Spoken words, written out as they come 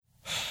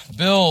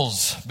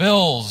Bills,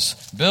 bills,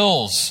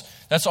 bills.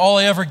 That's all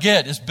I ever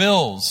get is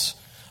bills.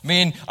 I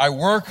mean, I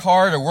work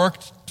hard, I work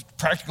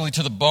practically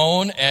to the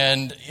bone,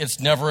 and it's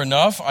never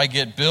enough. I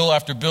get bill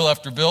after bill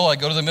after bill. I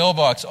go to the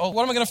mailbox. Oh,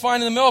 what am I going to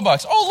find in the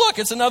mailbox? Oh, look,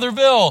 it's another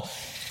bill.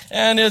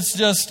 And it's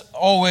just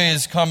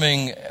always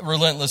coming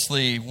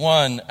relentlessly,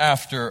 one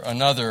after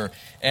another.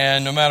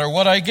 And no matter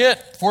what I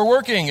get for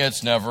working,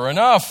 it's never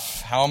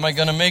enough. How am I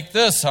going to make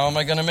this? How am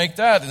I going to make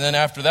that? And then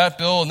after that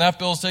bill and that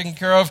bill is taken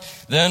care of,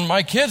 then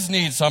my kids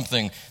need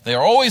something. They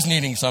are always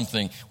needing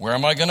something. Where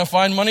am I going to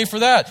find money for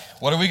that?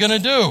 What are we going to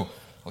do?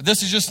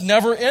 This is just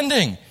never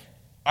ending.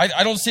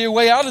 I don't see a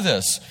way out of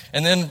this.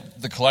 And then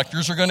the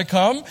collectors are going to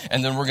come,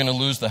 and then we're going to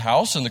lose the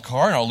house and the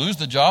car, and I'll lose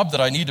the job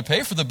that I need to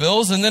pay for the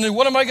bills, and then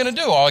what am I going to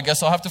do? Oh, I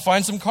guess I'll have to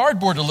find some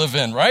cardboard to live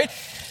in, right?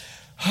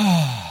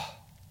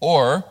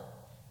 Or,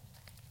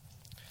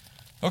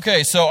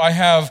 okay, so I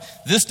have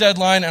this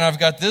deadline, and I've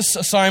got this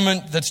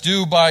assignment that's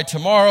due by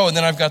tomorrow, and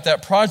then I've got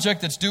that project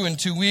that's due in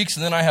 2 weeks,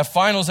 and then I have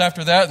finals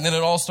after that, and then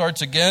it all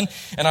starts again,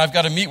 and I've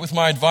got to meet with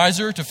my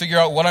advisor to figure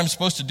out what I'm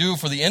supposed to do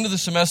for the end of the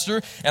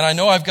semester, and I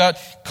know I've got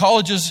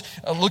colleges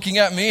looking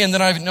at me, and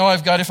then I know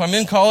I've got, if I'm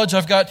in college,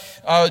 I've got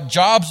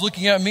jobs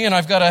looking at me, and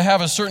I've got to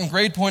have a certain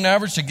grade point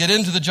average to get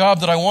into the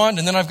job that I want,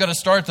 and then I've got to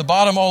start at the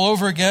bottom all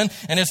over again,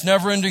 and it's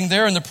never ending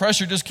there, and the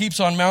pressure just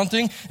keeps on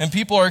mounting, and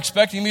people are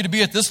expecting me to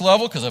be at this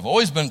level, because I've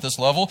always been at this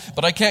level,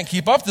 but I can't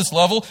keep up this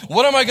level.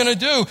 What am I going to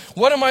do?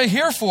 What am I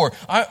here for?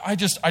 I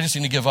just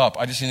need to give up.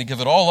 I just need to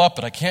give it all up,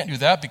 but I can't do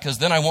that because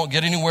then I won't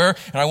get anywhere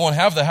and I won't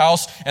have the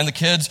house and the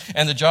kids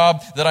and the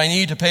job that I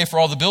need to pay for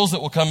all the bills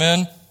that will come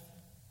in.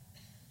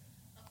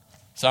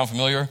 Sound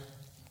familiar?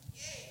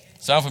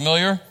 Sound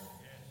familiar?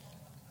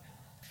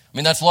 I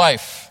mean, that's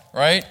life,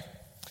 right?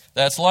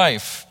 That's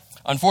life,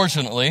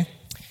 unfortunately.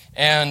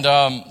 And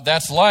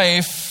that's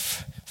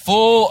life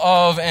full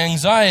of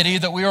anxiety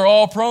that we are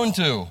all prone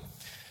to.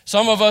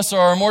 Some of us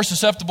are more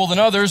susceptible than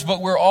others,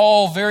 but we're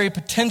all very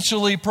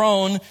potentially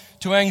prone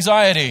to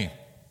anxiety.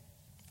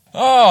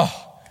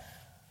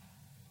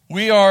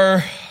 We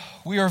are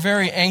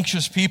very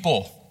anxious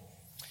people,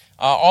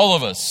 all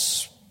of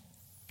us.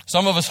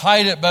 Some of us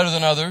hide it better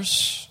than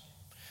others,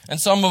 and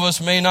some of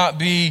us may not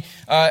be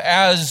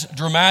as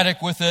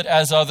dramatic with it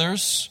as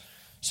others.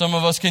 Some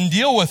of us can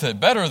deal with it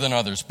better than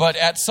others, but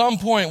at some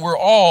point we're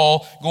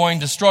all going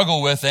to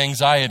struggle with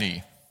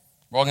anxiety.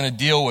 We're all going to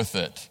deal with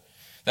it.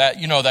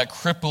 That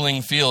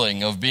crippling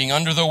feeling of being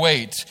under the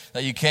weight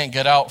that you can't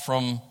get out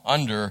from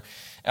under.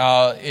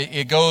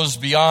 It goes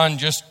beyond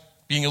just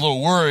being a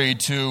little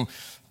worried to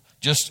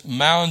just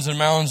mounds and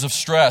mounds of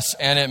stress,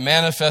 and it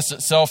manifests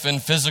itself in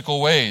physical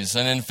ways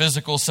and in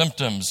physical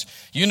symptoms.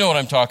 You know what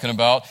I'm talking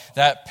about.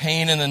 That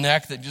pain in the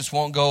neck that just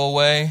won't go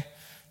away.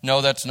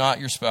 No, that's not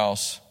your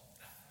spouse.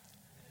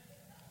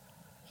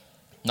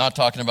 Not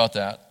talking about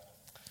that.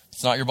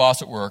 It's not your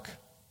boss at work.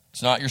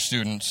 It's not your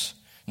students.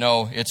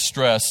 No, it's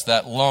stress,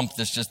 that lump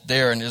that's just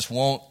there and just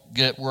won't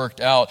get worked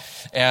out.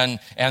 And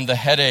the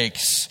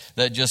headaches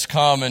that just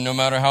come, and no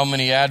matter how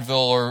many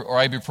Advil or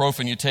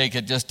ibuprofen you take,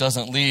 it just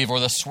doesn't leave.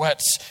 Or the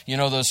sweats,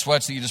 those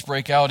sweats that you just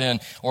break out in.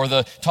 Or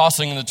the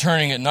tossing and the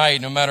turning at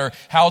night, no matter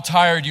how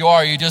tired you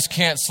are, you just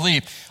can't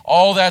sleep.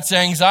 All that's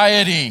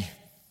anxiety.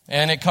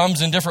 And it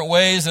comes in different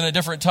ways and at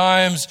different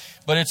times,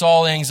 but it's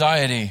all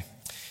anxiety.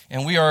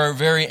 And we are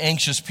very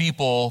anxious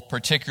people,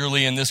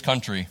 particularly in this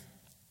country,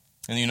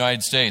 in the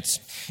United States.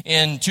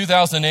 In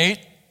 2008,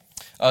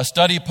 a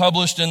study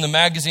published in the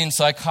magazine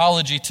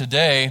Psychology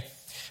Today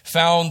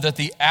found that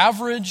the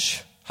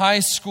average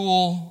high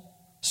school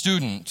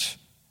student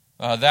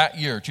that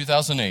year,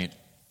 2008,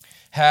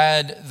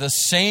 had the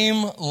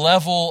same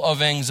level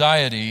of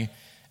anxiety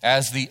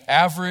as the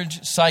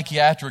average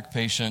psychiatric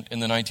patient in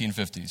the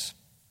 1950s.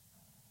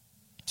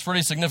 It's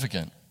pretty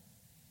significant.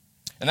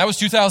 And that was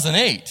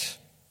 2008.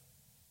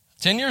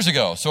 10 years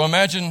ago. So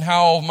imagine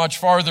how much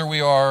farther we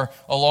are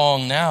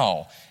along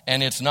now.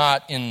 And it's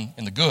not in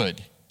the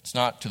good. It's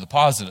not to the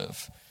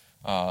positive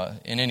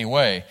in any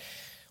way.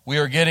 We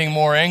are getting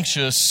more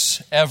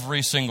anxious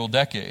every single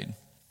decade.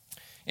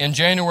 In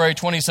January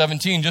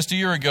 2017, just a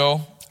year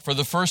ago, for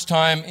the first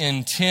time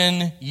in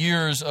 10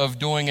 years of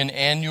doing an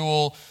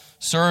annual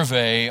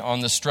survey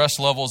on the stress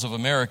levels of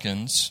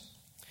Americans,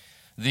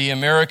 the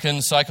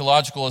American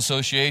Psychological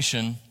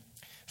Association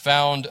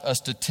found a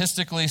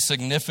statistically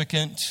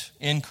significant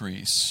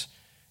increase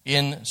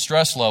in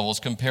stress levels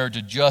compared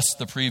to just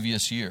the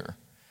previous year.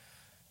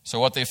 So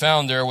what they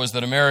found there was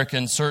that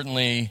Americans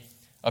certainly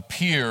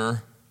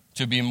appear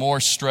to be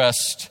more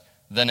stressed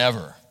than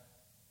ever.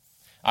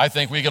 I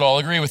think we could all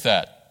agree with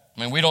that.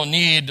 I mean, we don't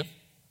need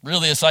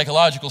really a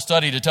psychological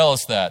study to tell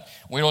us that.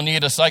 We don't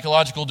need a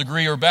psychological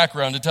degree or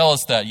background to tell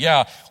us that.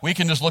 Yeah, we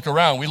can just look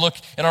around. We look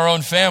in our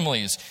own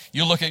families.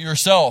 You look at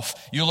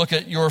yourself. You look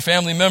at your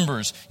family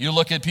members. You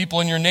look at people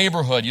in your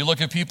neighborhood. You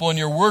look at people in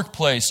your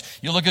workplace.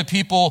 You look at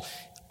people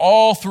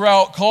all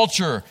throughout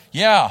culture.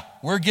 Yeah,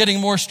 we're getting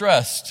more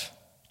stressed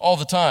all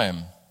the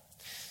time.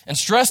 And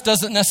stress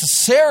doesn't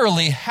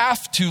necessarily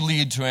have to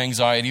lead to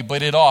anxiety,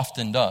 but it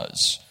often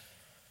does.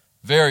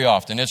 Very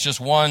often. It's just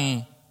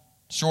one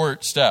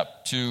short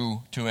step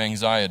to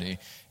anxiety.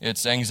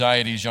 It's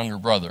anxiety's younger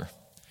brother.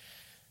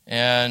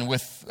 And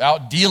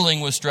without dealing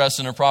with stress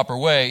in a proper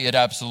way, it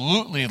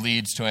absolutely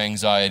leads to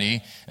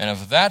anxiety. And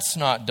if that's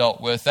not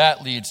dealt with,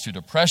 that leads to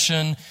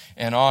depression,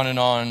 and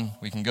on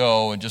we can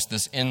go, and just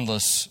this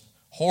endless,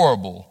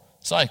 horrible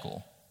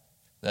cycle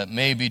that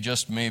maybe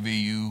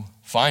you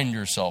find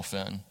yourself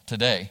in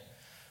today.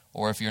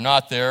 Or if you're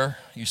not there,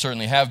 you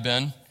certainly have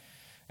been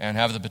and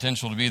have the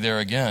potential to be there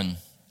again.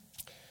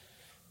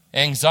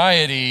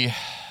 Anxiety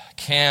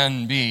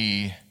can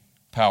be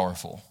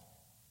powerful,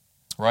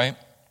 right?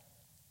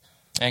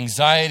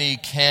 Anxiety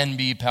can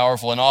be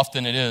powerful, and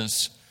often it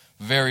is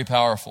very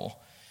powerful.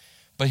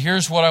 But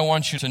here's what I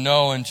want you to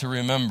know and to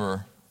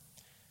remember.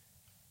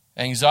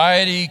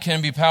 Anxiety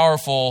can be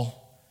powerful,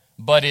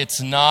 but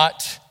it's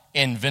not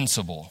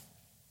invincible.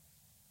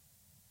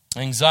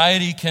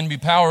 Anxiety can be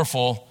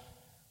powerful,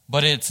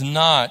 but it's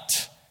not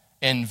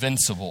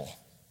invincible.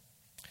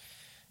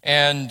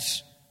 And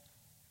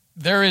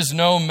there is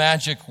no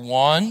magic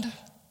wand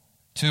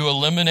to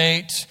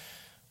eliminate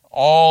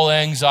all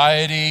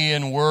anxiety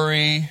and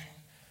worry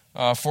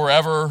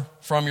forever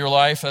from your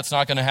life. That's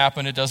not going to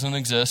happen. It doesn't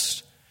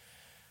exist.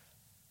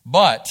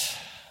 But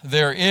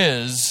there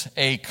is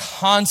a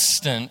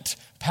constant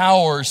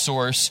power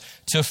source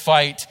to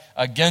fight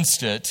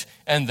against it,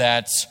 and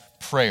that's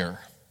prayer.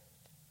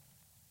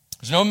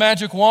 There's no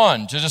magic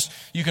wand.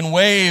 You can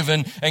wave,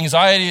 and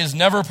anxiety is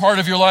never part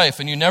of your life,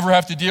 and you never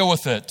have to deal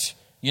with it.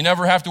 You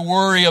never have to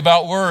worry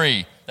about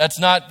worry. That's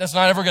not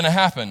ever going to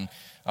happen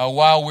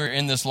while we're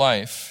in this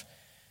life.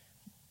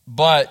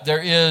 But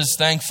there is,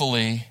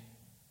 thankfully,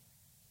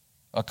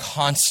 a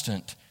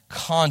constant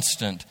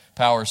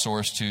power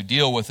source to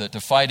deal with it,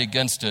 to fight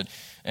against it,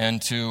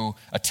 and to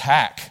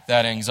attack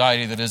that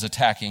anxiety that is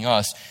attacking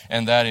us,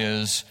 and that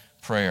is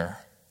prayer.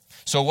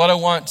 So what I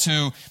want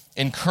to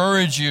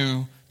encourage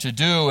you to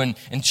do and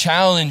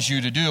challenge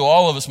you to do,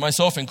 all of us,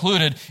 myself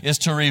included, is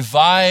to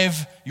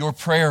revive your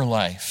prayer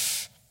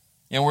life.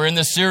 And we're in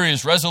this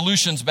series,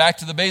 Resolutions Back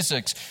to the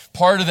Basics.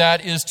 Part of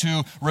that is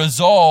to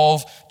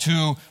resolve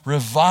to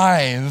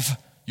revive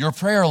your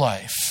prayer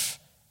life.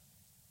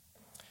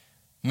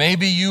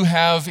 Maybe you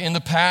have in the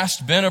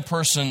past been a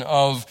person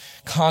of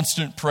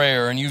constant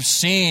prayer, and you've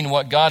seen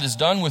what God has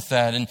done with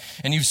that,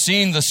 and you've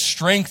seen the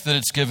strength that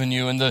it's given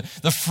you and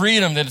the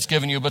freedom that it's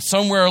given you, but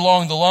somewhere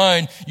along the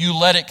line, you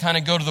let it kind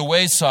of go to the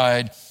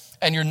wayside,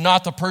 and you're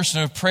not the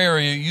person of prayer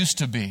you used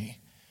to be.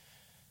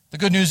 The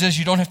good news is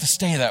you don't have to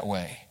stay that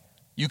way.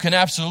 You can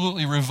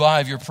absolutely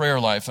revive your prayer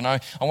life, and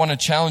I want to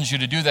challenge you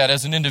to do that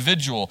as an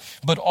individual,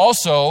 but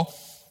also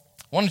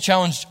I want to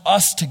challenge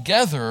us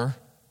together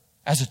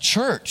as a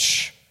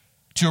church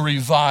to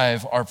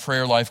revive our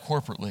prayer life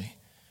corporately.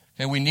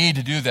 Okay, we need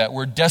to do that.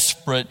 We're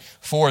desperate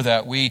for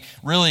that. We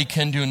really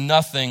can do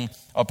nothing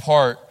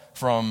apart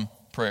from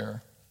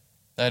prayer.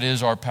 That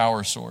is our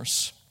power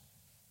source.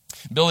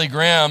 Billy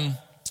Graham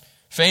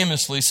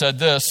famously said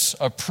this: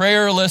 a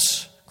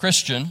prayerless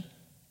Christian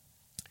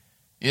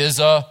is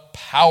a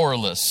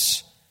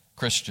powerless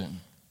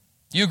Christian.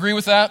 Do you agree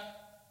with that?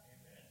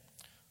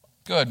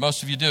 Good,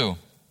 most of you do.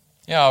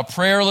 Yeah, a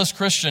prayerless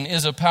Christian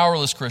is a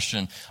powerless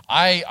Christian.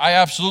 I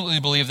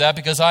absolutely believe that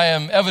because I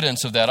am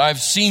evidence of that. I've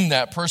seen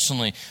that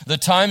personally. The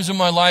times in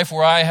my life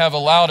where I have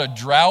allowed a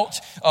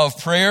drought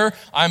of prayer,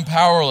 I'm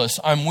powerless,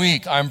 I'm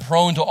weak, I'm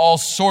prone to all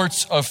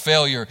sorts of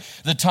failure.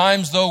 The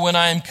times, though, when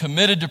I am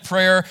committed to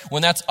prayer,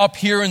 when that's up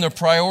here in the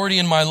priority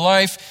in my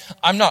life,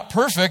 I'm not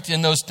perfect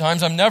in those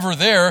times, I'm never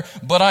there,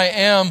 but I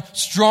am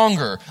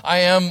stronger. I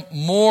am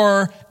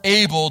more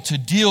able to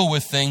deal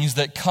with things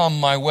that come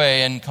my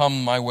way, and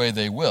come my way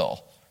they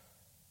will.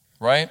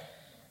 Right?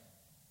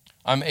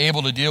 I'm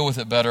able to deal with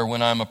it better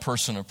when I'm a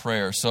person of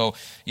prayer. So,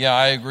 yeah,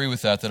 I agree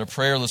with that a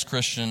prayerless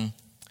Christian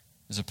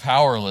is a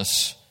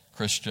powerless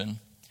Christian.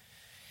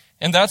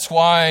 And that's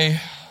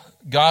why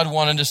God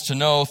wanted us to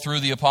know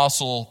through the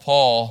Apostle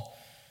Paul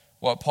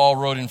what Paul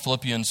wrote in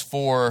Philippians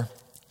 4,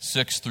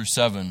 6 through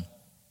 7.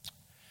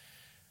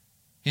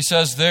 He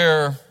says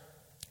there,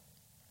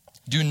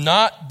 do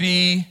not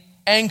be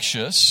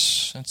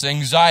anxious. That's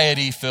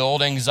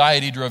anxiety-filled,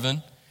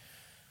 anxiety-driven.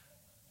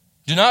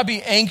 Do not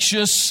be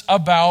anxious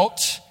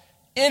about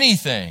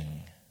anything.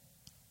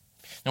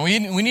 Now we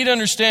need to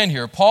understand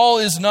here, Paul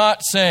is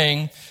not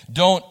saying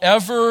don't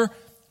ever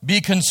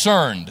be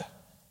concerned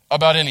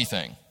about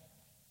anything.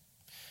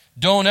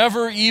 Don't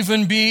ever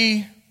even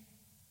be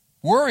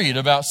worried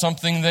about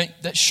something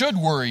that should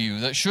worry you,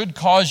 that should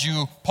cause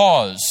you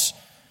pause.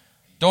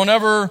 Don't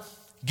ever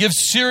give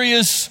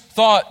serious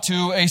thought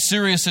to a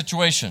serious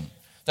situation.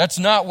 That's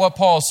not what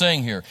Paul is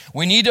saying here.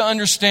 We need to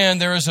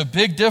understand there is a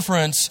big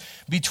difference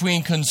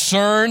between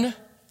concern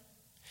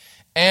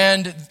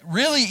and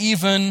really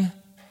even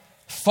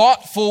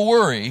thoughtful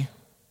worry.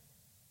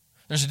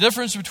 There's a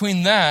difference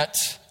between that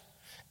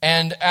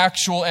and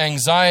actual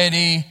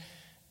anxiety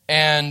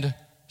and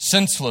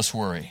senseless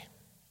worry.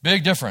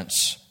 Big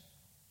difference.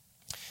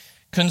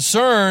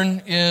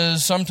 Concern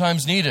is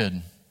sometimes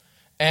needed,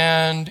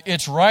 and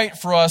it's right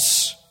for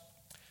us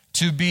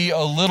to be a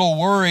little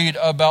worried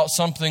about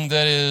something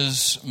that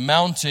is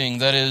mounting,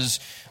 that is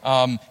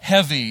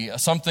heavy,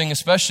 something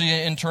especially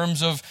in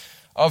terms of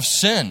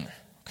sin,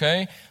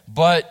 okay?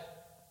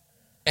 But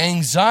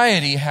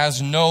anxiety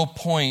has no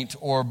point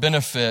or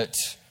benefit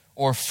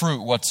or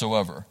fruit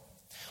whatsoever.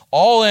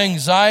 All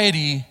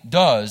anxiety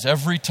does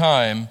every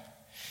time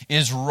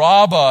is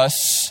rob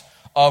us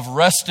of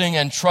resting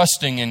and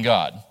trusting in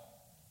God.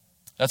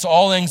 That's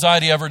all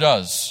anxiety ever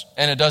does,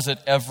 and it does it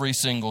every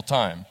single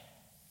time.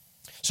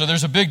 So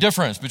there's a big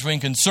difference between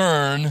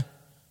concern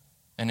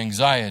and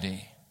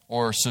anxiety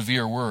or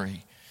severe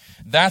worry.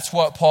 That's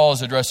what Paul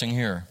is addressing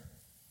here.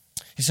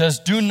 He says,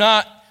 do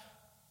not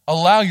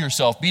allow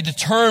yourself, be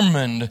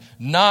determined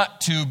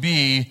not to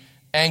be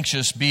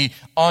anxious, be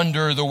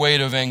under the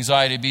weight of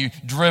anxiety, be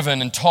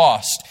driven and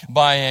tossed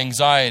by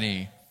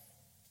anxiety.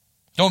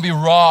 Don't be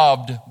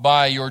robbed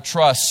by your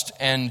trust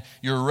and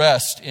your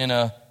rest in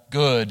a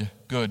good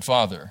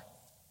Father.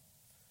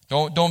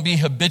 Don't be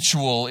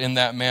habitual in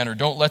that manner.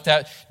 Don't let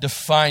that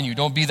define you.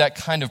 Don't be that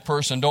kind of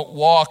person. Don't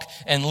walk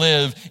and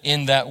live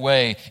in that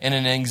way, in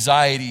an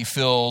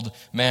anxiety-filled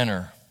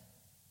manner.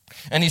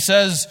 And he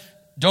says,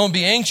 don't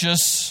be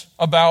anxious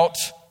about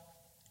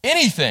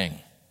anything.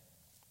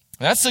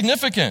 That's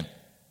significant.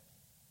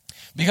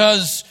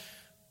 Because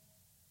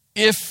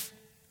if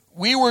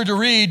we were to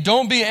read,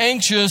 don't be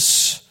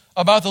anxious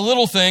about the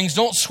little things,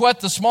 don't sweat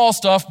the small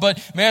stuff, but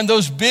man,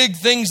 those big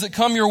things that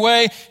come your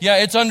way,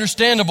 yeah, it's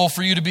understandable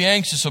for you to be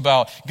anxious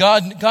about.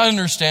 God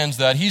understands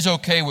that. He's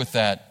okay with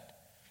that.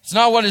 It's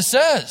not what it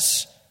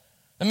says.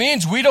 It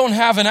means we don't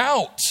have an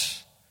out.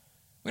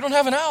 We don't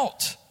have an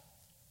out.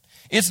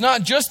 It's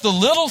not just the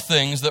little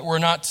things that we're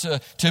not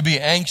to be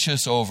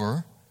anxious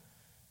over.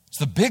 It's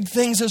the big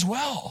things as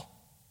well.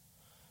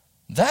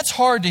 That's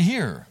hard to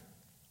hear.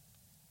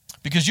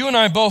 Because you and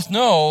I both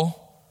know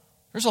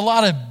there's a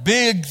lot of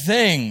big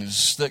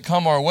things that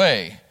come our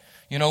way.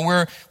 You know,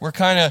 we're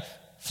kind of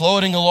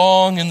floating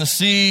along in the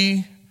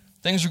sea.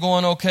 Things are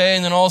going okay.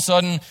 And then all of a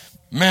sudden,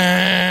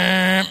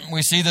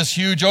 we see this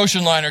huge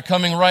ocean liner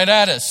coming right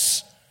at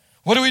us.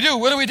 What do we do?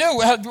 What do we do?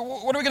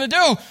 What are we going to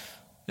do?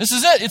 This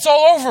is it. It's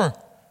all over.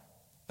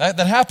 That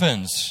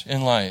happens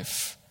in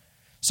life.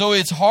 So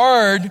it's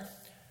hard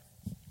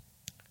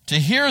to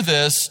hear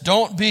this.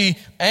 Don't be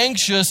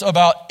anxious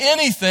about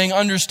anything,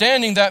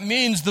 understanding that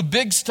means the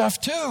big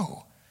stuff too.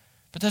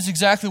 But that's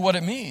exactly what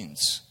it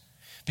means.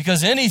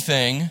 Because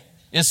anything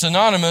is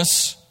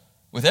synonymous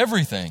with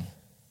everything.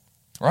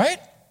 Right?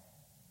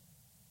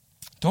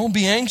 Don't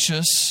be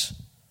anxious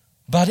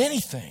about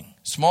anything.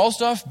 Small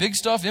stuff, big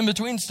stuff,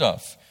 in-between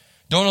stuff.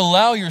 Don't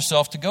allow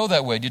yourself to go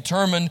that way.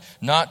 Determined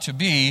not to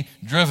be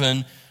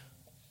driven,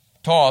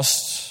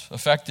 tossed,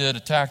 affected,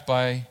 attacked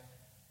by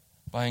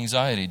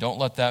anxiety. Don't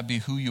let that be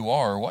who you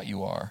are or what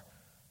you are.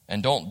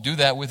 And don't do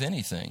that with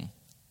anything.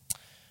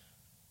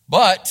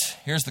 But,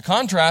 here's the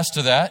contrast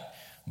to that.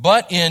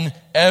 But in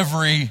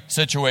every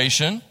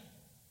situation,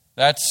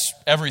 that's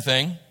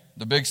everything,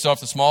 the big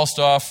stuff, the small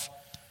stuff.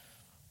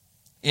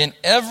 In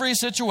every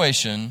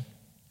situation,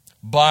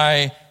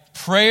 by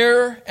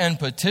prayer and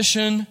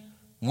petition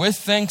with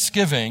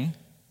thanksgiving,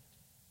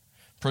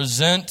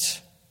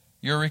 present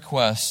your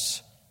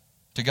requests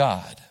to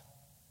God.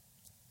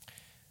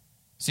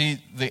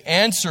 See, the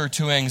answer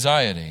to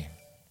anxiety,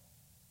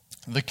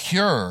 the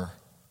cure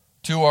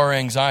to our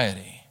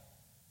anxiety,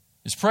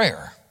 is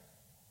prayer.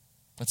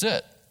 That's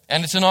it.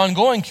 And it's an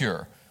ongoing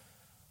cure.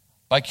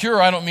 By cure,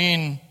 I don't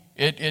mean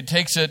it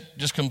takes it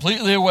just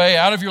completely away,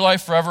 out of your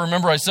life forever.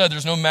 Remember I said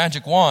there's no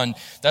magic wand.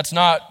 That's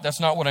not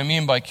what I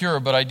mean by cure,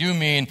 but I do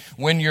mean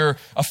when you're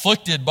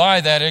afflicted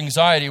by that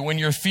anxiety, when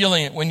you're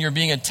feeling it, when you're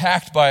being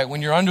attacked by it,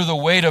 when you're under the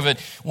weight of it,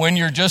 when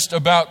you're just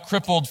about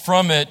crippled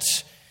from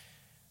it,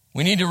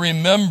 we need to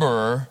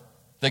remember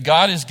that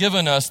God has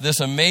given us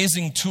this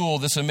amazing tool,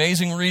 this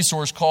amazing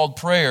resource called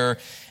prayer,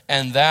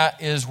 and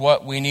that is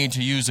what we need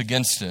to use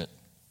against it.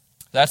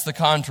 That's the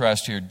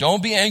contrast here.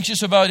 Don't be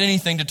anxious about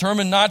anything,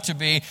 determined not to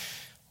be.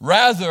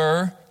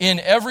 Rather, in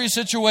every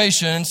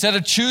situation, instead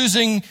of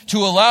choosing to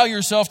allow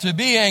yourself to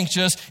be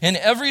anxious, in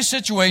every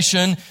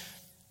situation,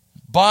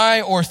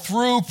 by or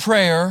through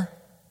prayer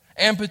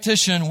and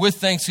petition with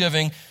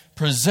thanksgiving,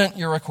 present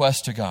your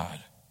request to God.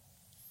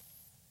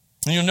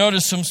 And you'll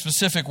notice some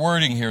specific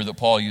wording here that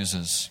Paul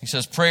uses. He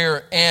says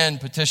prayer and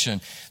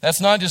petition.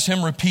 That's not just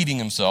him repeating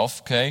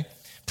himself, okay?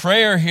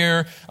 Prayer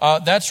here,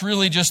 that's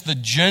really just the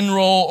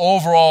general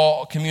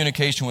overall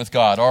communication with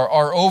God,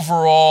 our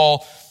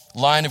overall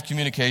line of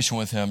communication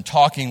with Him,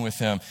 talking with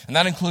Him. And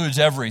that includes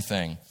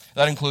everything.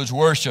 That includes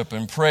worship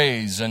and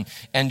praise and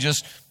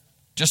just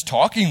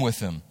talking with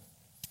Him.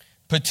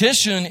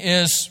 Petition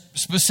is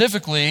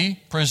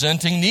specifically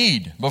presenting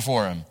need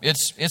before Him.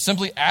 It's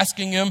simply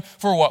asking Him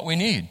for what we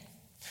need.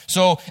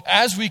 So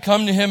as we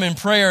come to Him in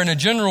prayer in a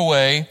general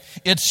way,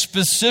 it's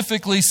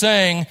specifically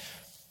saying,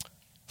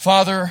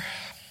 Father,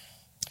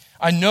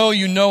 I know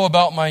you know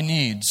about my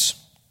needs.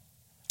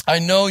 I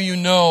know you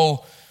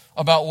know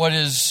about what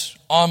is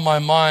on my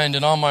mind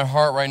and on my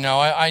heart right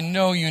now. I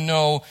know you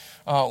know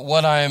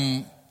what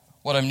I'm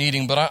what I'm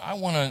needing, but I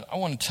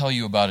want to tell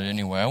you about it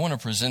anyway. I want to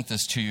present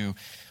this to you.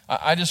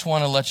 I just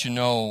want to let you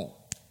know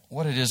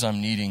what it is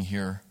I'm needing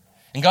here.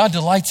 And God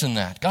delights in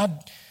that.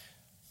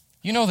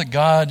 You know that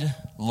God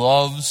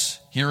loves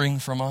hearing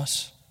from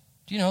us?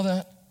 Do you know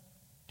that?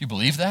 Do you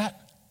believe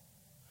that?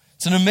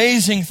 It's an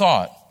amazing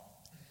thought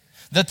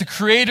that the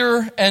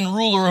creator and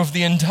ruler of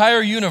the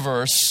entire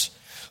universe,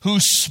 who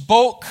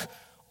spoke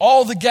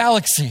all the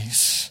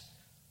galaxies,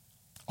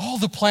 all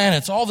the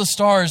planets, all the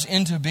stars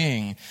into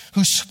being,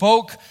 who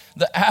spoke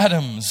the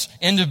atoms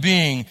into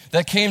being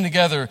that came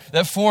together,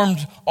 that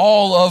formed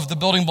all of the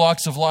building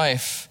blocks of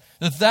life,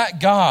 that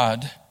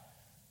God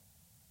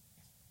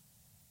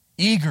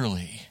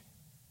eagerly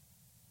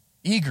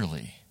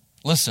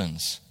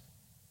listens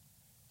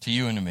to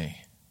you and to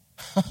me.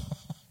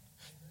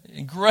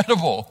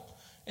 Incredible.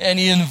 And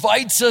He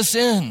invites us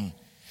in,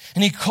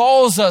 and He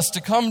calls us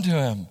to come to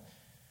Him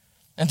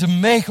and to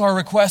make our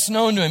requests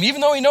known to Him,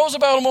 even though He knows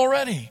about them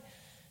already.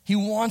 He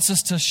wants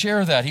us to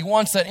share that. He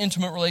wants that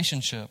intimate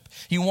relationship.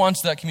 He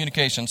wants that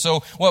communication. So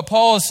what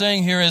Paul is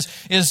saying here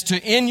is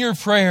to, in your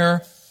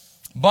prayer,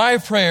 by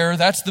prayer,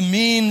 that's the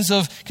means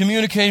of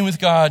communicating with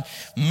God,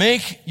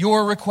 make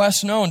your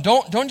requests known.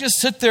 Don't just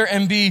sit there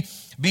and be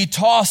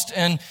tossed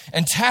and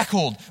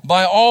tackled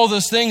by all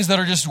those things that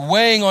are just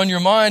weighing on your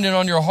mind and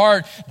on your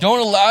heart. Don't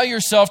allow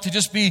yourself to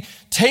just be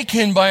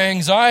taken by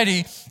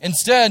anxiety.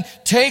 Instead,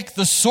 take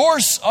the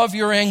source of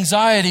your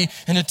anxiety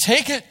and to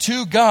take it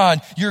to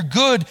God, your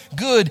good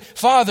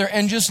Father,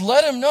 and just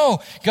let Him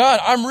know,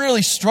 God, I'm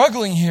really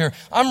struggling here.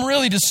 I'm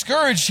really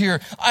discouraged here.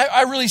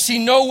 I really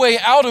see no way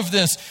out of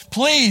this.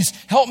 Please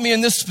help me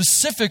in this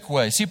specific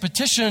way. See,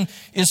 petition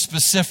is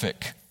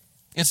specific.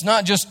 It's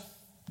not just,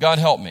 God,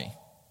 help me.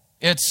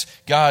 It's,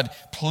 God,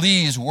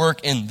 please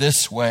work in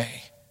this way.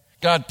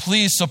 God,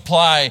 please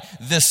supply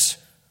this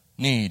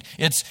need.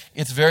 It's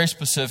very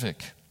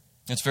specific.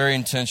 It's very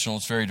intentional.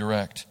 It's very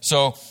direct.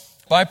 So,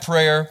 by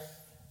prayer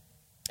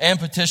and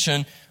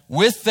petition,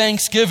 with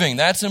thanksgiving,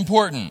 that's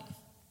important.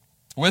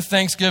 With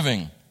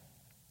thanksgiving.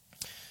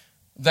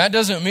 That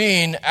doesn't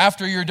mean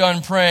after you're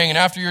done praying and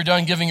after you're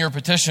done giving your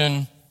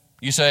petition,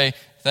 you say,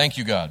 thank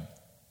you, God.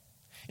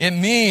 It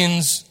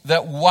means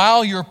that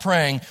while you're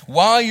praying,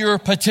 while you're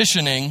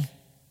petitioning,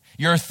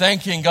 you're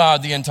thanking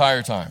God the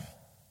entire time.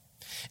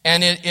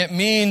 And it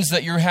means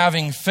that you're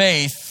having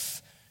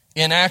faith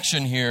in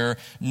action here,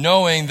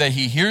 knowing that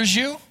He hears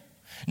you,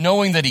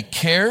 knowing that He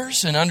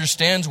cares and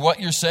understands what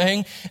you're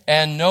saying,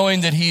 and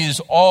knowing that He is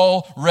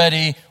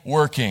already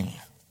working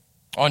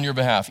on your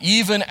behalf.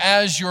 Even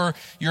as you're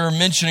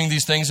mentioning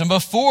these things, and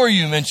before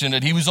you mentioned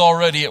it, He was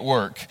already at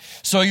work.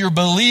 So you're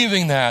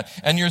believing that,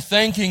 and you're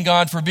thanking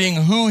God for being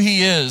who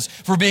He is,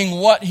 for being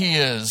what He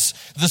is,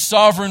 the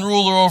sovereign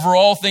ruler over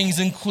all things,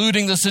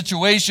 including the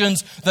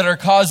situations that are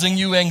causing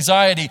you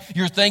anxiety.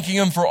 You're thanking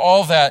Him for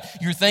all that.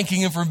 You're thanking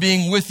Him for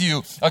being with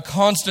you, a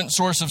constant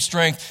source of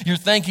strength. You're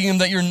thanking Him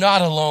that you're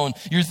not alone.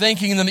 You're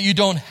thanking Him that you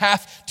don't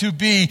have to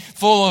be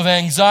full of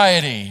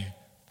anxiety.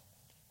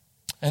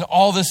 And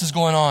all this is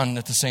going on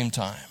at the same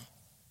time.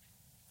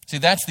 See,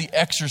 that's the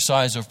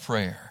exercise of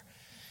prayer.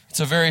 It's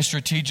a very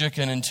strategic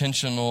and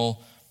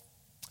intentional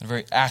and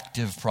very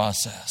active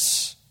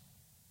process.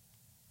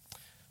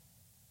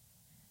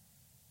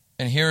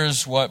 And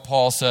here's what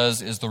Paul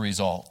says is the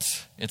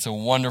result. It's a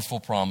wonderful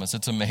promise.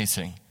 It's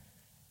amazing.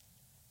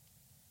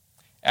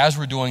 As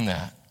we're doing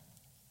that,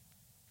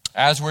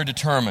 as we're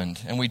determined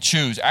and we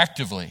choose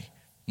actively,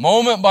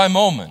 moment by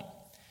moment,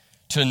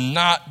 to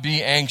not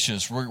be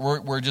anxious.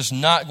 We're just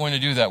not going to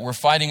do that. We're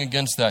fighting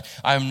against that.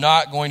 I'm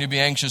not going to be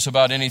anxious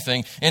about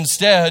anything.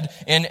 Instead,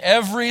 in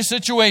every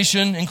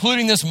situation,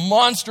 including this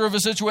monster of a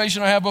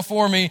situation I have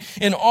before me,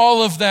 in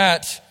all of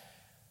that,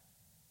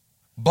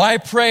 by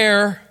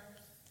prayer,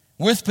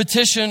 with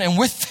petition, and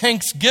with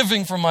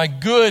thanksgiving for my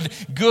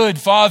good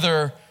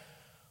Father,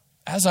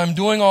 as I'm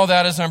doing all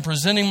that, as I'm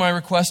presenting my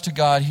request to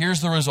God,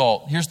 here's the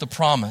result. Here's the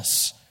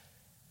promise.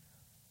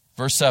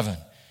 Verse 7.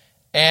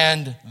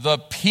 And the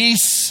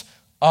peace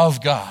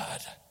of God,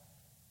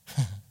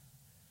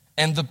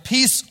 and the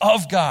peace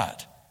of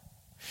God,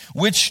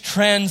 which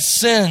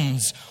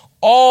transcends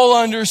all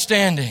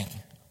understanding,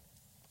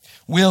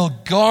 will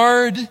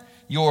guard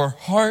your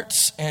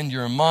hearts and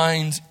your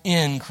minds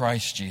in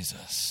Christ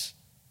Jesus.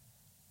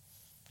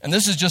 And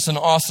this is just an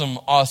awesome,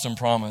 awesome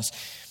promise.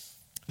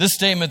 This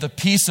statement, the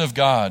peace of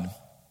God,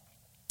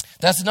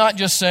 that's not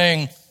just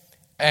saying,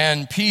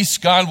 and peace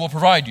God will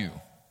provide you.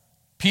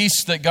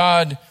 Peace that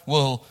God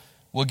will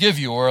give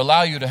you or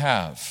allow you to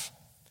have.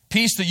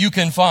 Peace that you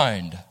can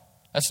find.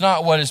 That's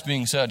not what is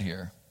being said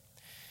here.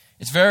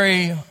 It's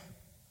very,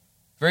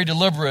 very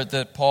deliberate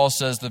that Paul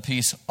says the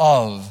peace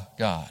of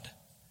God.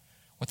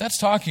 What that's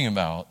talking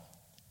about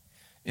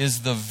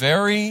is the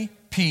very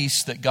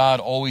peace that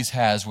God always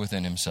has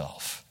within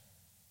Himself.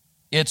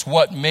 It's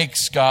what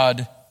makes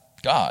God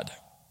God.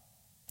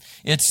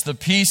 It's the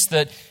peace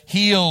that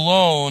He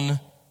alone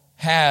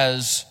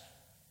has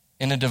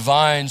in a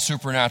divine,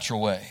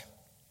 supernatural way.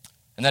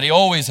 And that He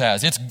always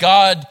has. It's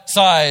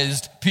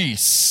God-sized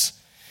peace.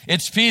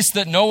 It's peace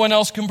that no one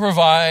else can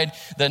provide,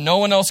 that no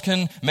one else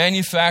can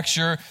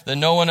manufacture, that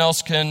no one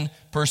else can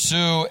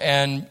pursue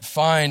and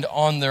find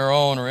on their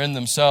own or in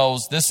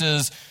themselves. This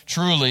is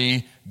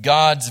truly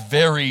God's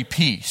very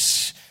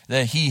peace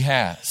that He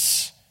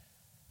has.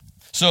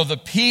 So the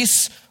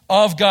peace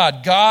of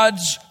God,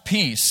 God's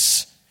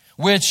peace,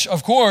 which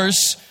of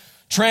course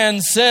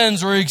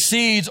transcends or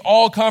exceeds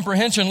all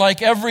comprehension,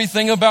 like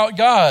everything about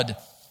God.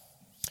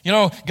 You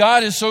know,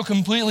 God is so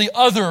completely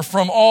other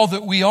from all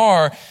that we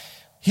are.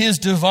 His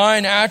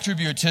divine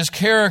attributes, His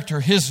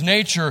character, His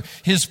nature,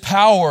 His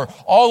power,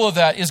 all of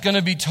that is going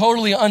to be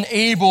totally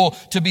unable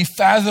to be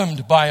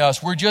fathomed by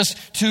us. We're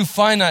just too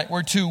finite.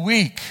 We're too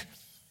weak.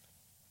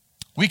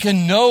 We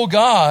can know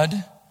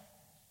God.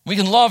 We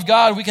can love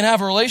God. We can have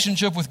a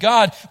relationship with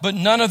God, but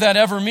none of that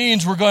ever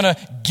means we're going to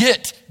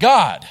get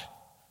God.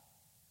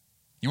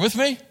 You with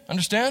me?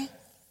 Understand?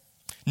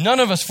 None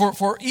of us,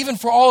 even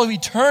for all of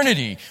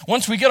eternity,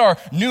 once we get our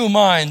new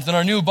minds and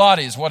our new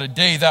bodies, what a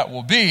day that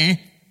will be.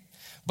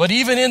 But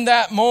even in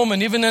that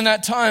moment, even in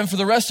that time, for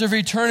the rest of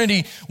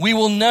eternity, we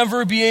will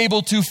never be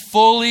able to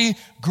fully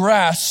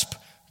grasp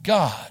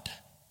God.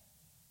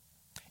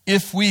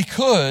 If we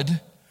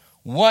could,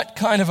 what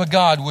kind of a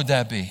God would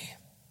that be?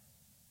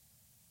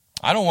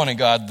 I don't want a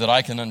God that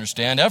I can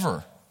understand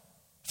ever,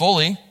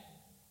 fully.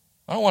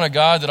 I don't want a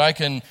God that I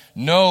can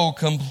know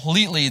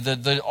completely,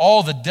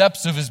 all the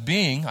depths of His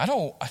being.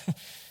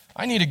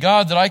 I need a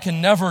God that I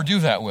can never do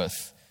that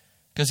with,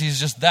 because He's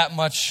just that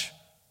much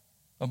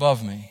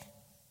above me.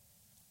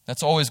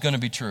 That's always going to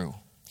be true.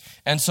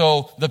 And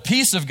so the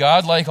peace of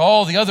God, like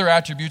all the other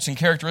attributes and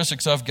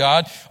characteristics of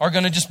God, are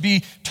going to just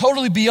be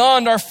totally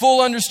beyond our full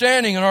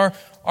understanding and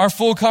our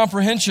full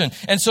comprehension.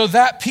 And so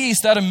that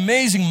peace, that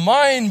amazing,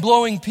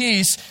 mind-blowing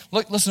peace,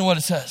 listen to what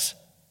it says,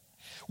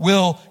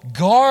 will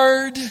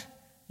guard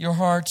your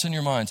hearts and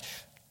your minds.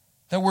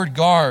 That word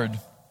guard,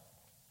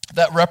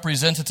 that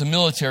represents, it's a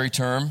military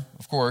term,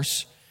 of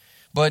course,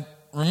 but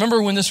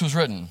remember when this was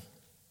written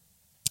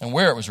and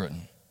where it was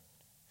written.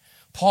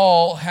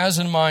 Paul has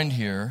in mind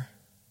here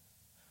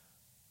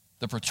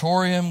the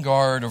Praetorian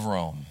Guard of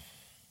Rome.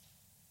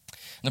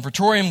 And the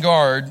Praetorian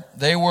Guard,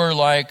 they were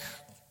like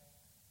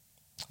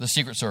the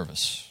Secret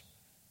Service.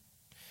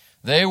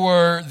 They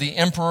were the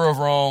Emperor of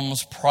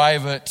Rome's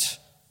private,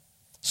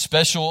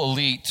 special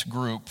elite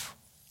group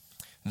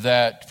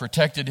that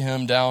protected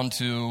him down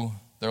to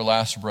their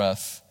last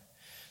breath.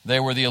 They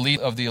were the elite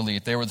of the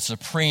elite. They were the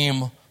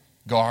supreme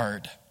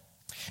guard.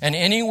 And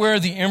anywhere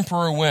the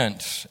emperor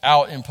went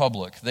out in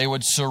public, they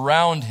would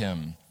surround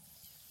him.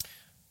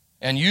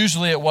 And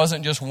usually it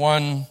wasn't just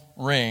one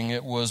ring,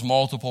 it was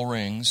multiple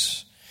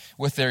rings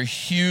with their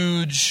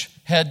huge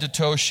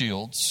head-to-toe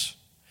shields.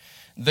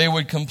 They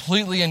would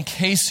completely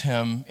encase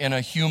him in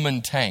a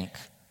human tank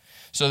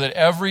so that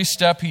every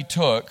step he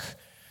took,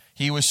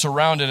 he was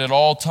surrounded at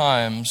all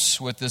times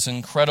with this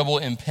incredible,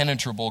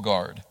 impenetrable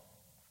guard.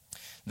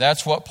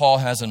 That's what Paul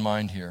has in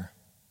mind here.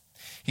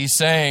 He's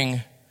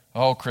saying,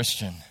 oh,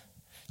 Christian,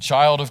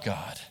 child of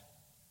God,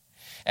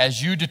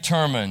 as you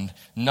determined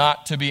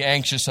not to be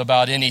anxious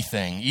about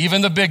anything,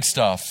 even the big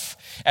stuff,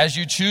 as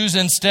you choose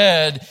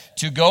instead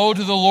to go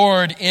to the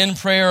Lord in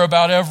prayer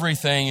about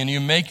everything, and you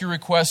make your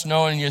request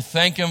known and you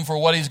thank Him for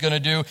what He's going to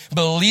do,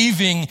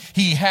 believing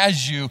He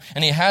has you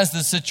and He has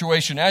the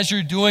situation. As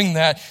you're doing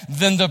that,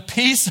 then the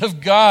peace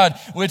of God,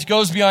 which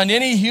goes beyond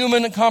any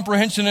human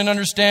comprehension and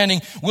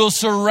understanding, will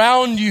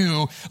surround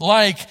you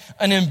like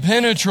an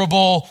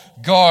impenetrable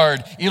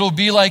guard. It'll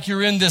be like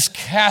you're in this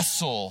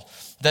castle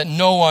that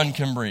no one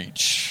can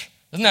breach.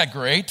 Isn't that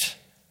great?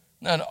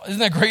 Isn't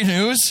that great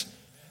news?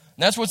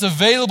 And that's what's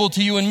available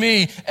to you and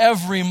me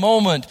every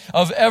moment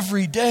of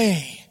every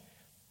day.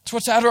 It's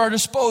what's at our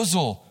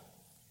disposal.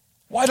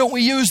 Why don't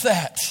we use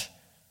that?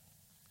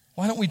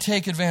 Why don't we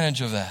take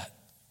advantage of that?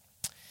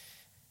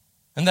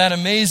 And that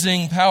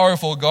amazing,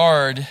 powerful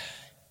guard,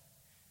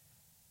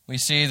 we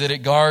see that it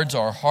guards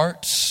our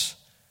hearts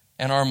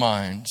and our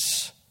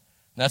minds.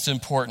 That's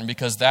important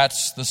because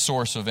that's the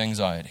source of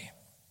anxiety.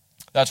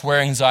 That's where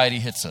anxiety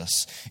hits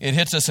us. It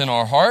hits us in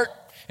our heart,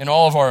 in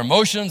all of our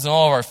emotions, and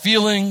all of our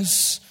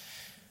feelings,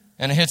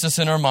 and it hits us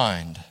in our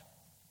mind,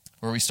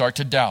 where we start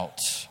to doubt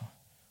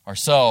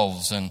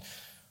ourselves and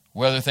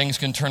whether things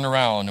can turn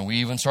around, and we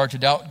even start to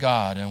doubt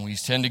God, and we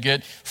tend to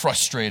get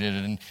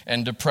frustrated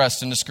and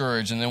depressed and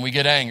discouraged, and then we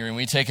get angry, and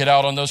we take it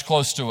out on those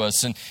close to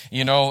us. And,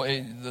 you know,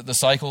 the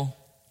cycle.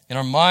 In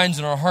our minds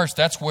and our hearts,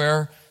 that's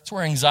where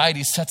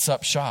anxiety sets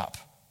up shop.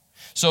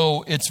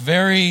 So it's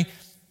very,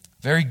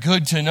 very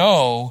good to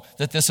know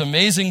that this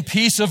amazing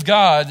peace of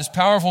God, this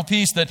powerful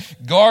peace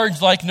that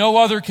guards like no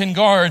other can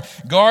guard,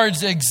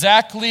 guards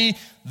exactly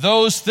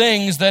those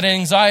things that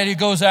anxiety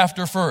goes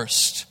after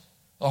first,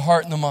 the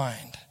heart and the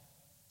mind.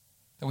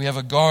 That we have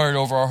a guard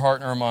over our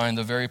heart and our mind,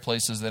 the very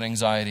places that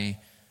anxiety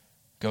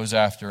goes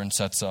after and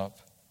sets up.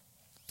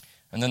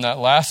 And then that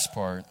last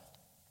part,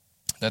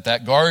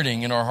 that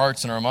guarding in our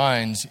hearts and our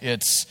minds,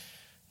 it's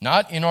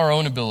not in our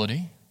own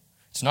ability.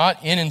 It's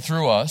not in and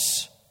through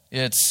us.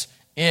 It's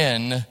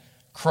in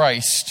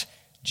Christ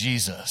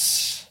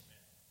Jesus.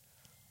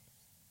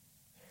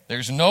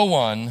 There's no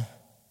one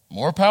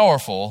more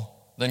powerful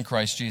than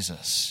Christ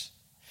Jesus.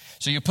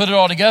 So you put it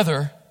all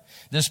together,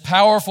 this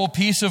powerful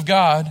peace of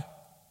God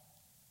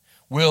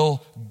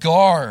will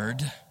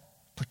guard,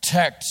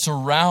 protect,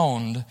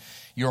 surround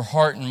your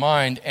heart and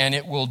mind, and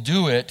it will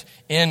do it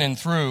in and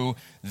through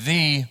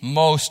the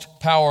most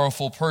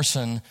powerful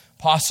person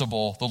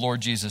possible, the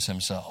Lord Jesus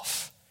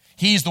himself.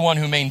 He's the one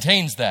who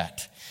maintains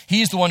that.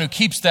 He's the one who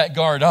keeps that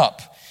guard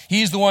up.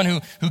 He's the one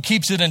who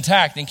keeps it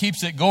intact and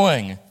keeps it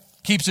going,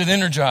 keeps it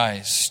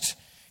energized,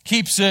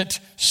 keeps it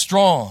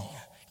strong,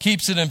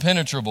 keeps it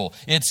impenetrable.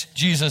 It's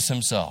Jesus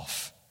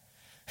himself.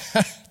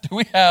 Do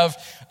we have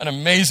an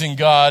amazing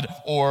God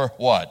or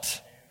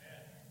what?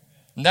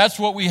 And that's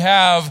what we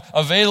have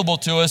available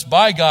to us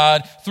by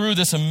God through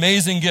this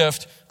amazing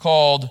gift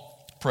called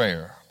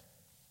prayer.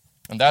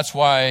 And that's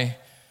why,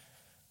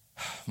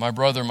 my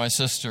brother, my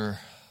sister,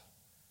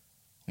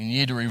 you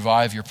need to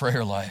revive your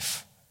prayer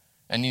life.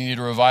 And you need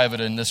to revive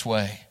it in this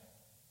way.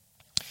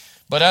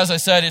 But as I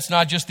said, it's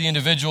not just the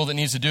individual that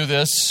needs to do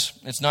this.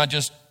 It's not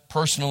just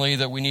personally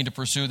that we need to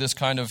pursue this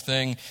kind of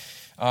thing.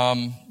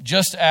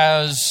 Just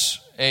as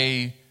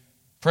a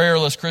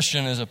prayerless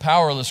Christian is a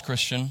powerless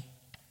Christian,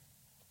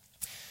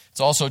 it's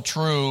also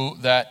true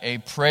that a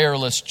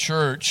prayerless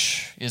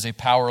church is a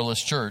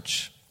powerless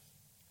church.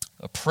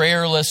 A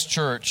prayerless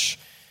church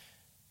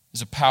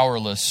is a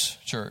powerless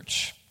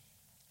church.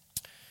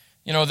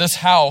 You know, this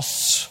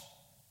house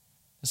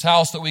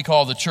that we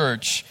call the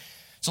church,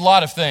 it's a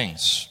lot of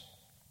things.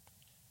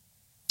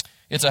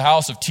 It's a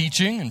house of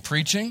teaching and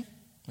preaching,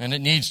 and it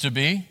needs to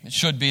be. It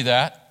should be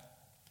that.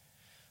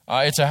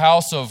 It's a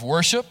house of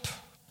worship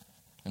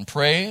and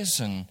praise,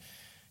 and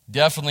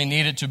definitely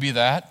need it to be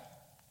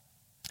that.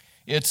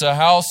 It's a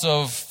house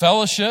of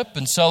fellowship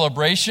and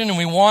celebration, and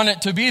we want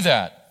it to be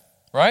that,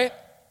 right?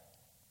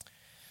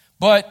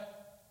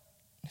 But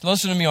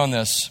listen to me on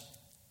this.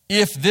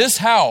 If this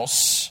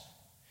house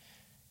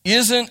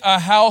isn't a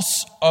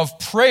house of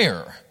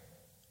prayer,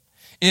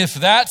 if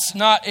that's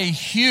not a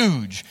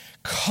huge,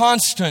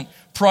 constant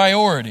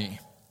priority,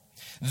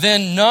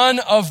 then none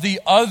of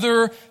the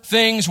other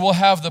things will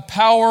have the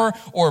power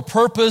or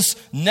purpose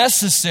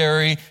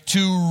necessary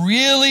to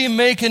really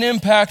make an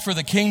impact for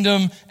the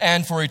kingdom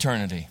and for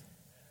eternity.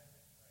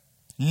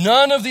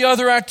 None of the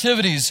other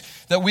activities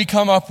that we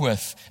come up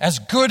with, as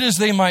good as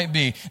they might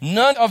be,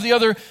 none of the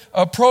other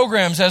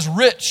programs, as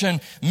rich and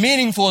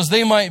meaningful as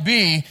they might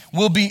be,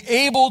 will be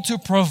able to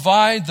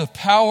provide the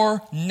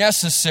power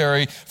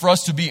necessary for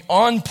us to be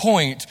on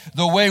point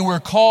the way we're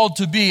called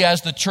to be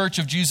as the Church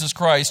of Jesus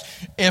Christ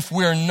if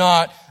we're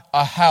not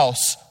a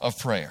house of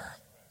prayer.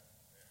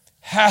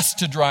 Has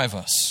to drive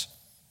us.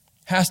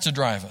 Has to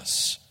drive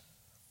us.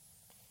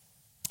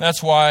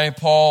 That's why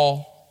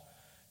Paul,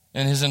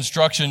 in his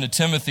instruction to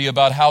Timothy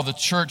about how the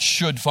church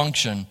should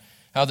function,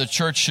 how the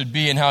church should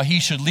be, and how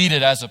he should lead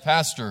it as a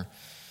pastor.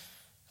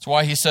 That's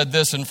why he said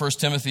this in 1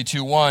 Timothy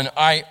 2:1,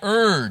 I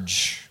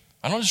urge,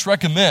 I don't just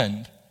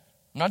recommend,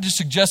 I'm not just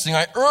suggesting,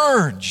 I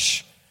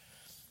urge,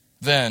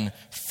 then,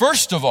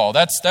 first of all,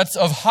 that's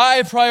of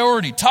high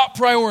priority, top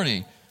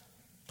priority.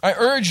 I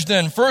urge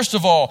then, first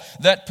of all,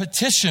 that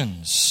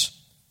petitions,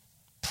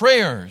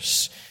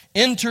 prayers,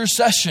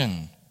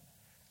 intercession,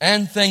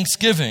 and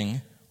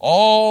thanksgiving,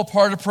 all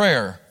part of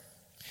prayer,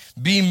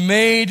 be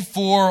made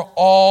for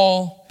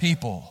all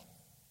people.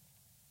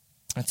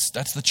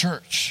 That's the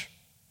church.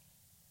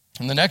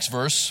 In the next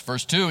verse,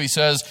 verse 2, he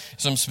says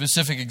some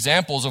specific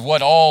examples of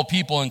what all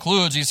people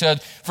includes. He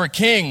said, for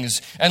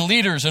kings and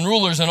leaders and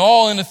rulers and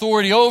all in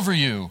authority over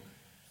you.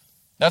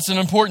 That's an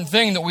important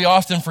thing that we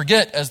often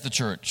forget as the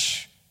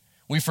church.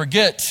 We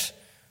forget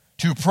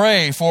to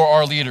pray for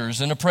our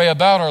leaders and to pray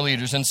about our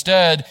leaders.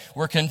 Instead,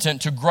 we're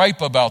content to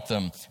gripe about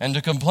them and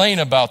to complain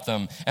about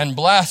them and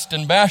blast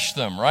and bash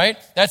them, right?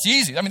 That's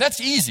easy. I mean,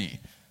 that's easy.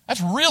 That's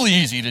really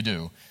easy to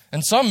do.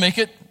 And some make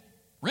it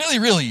really,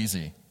 really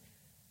easy.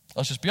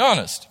 Let's just be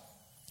honest.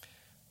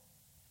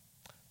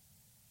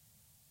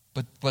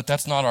 But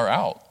that's not our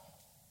out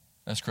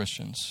as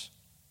Christians.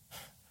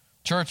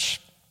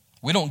 Church,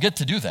 we don't get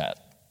to do that.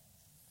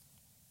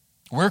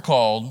 We're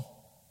called,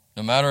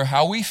 no matter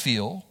how we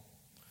feel,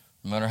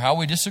 no matter how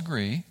we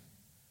disagree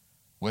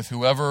with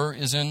whoever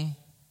is in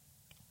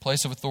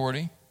place of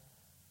authority,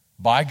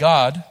 by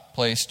God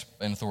placed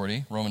in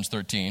authority, Romans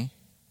 13,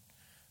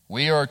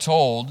 we are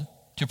told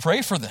to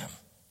pray for them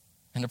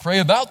and to pray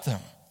about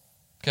them.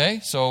 Okay,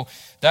 so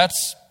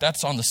that's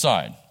on the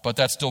side, but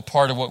that's still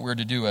part of what we're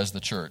to do as the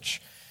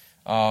church.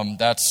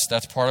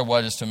 That's part of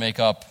what is to make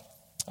up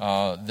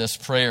this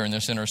prayer and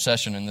this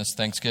intercession and this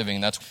thanksgiving.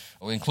 That's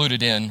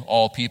included in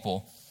all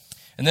people.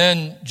 And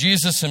then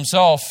Jesus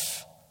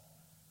himself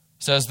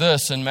says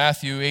this in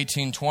Matthew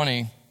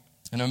 18:20,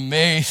 an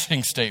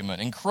amazing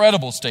statement,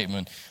 incredible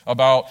statement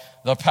about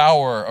the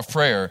power of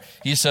prayer.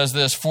 He says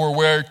this, for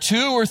where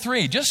two or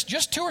three,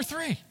 just two or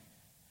three,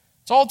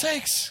 that's all it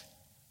takes.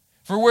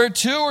 For where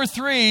two or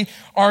three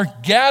are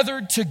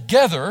gathered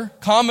together,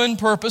 common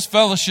purpose,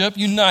 fellowship,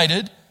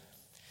 united,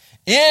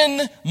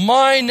 in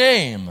my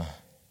name,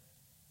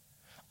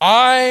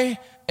 I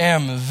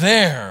am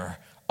there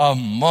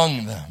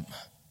among them.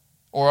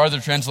 Or other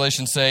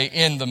translations say,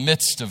 in the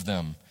midst of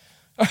them.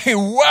 I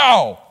mean,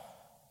 wow!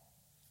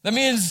 That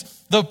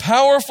means the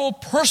powerful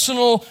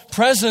personal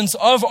presence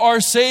of our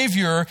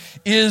Savior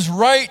is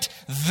right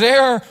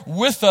there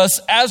with us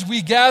as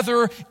we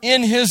gather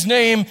in His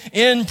name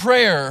in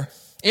prayer,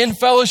 in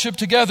fellowship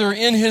together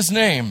in His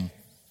name.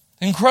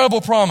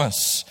 Incredible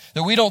promise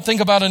that we don't think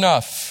about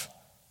enough.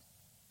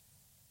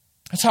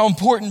 That's how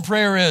important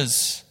prayer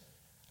is.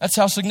 That's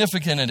how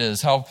significant it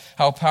is, how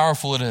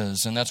powerful it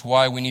is, and that's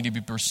why we need to be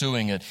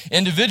pursuing it.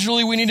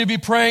 Individually, we need to be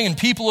praying and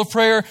people of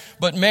prayer,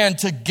 but man,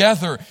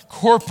 together,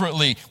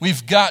 corporately,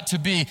 we've got to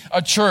be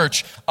a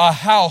church, a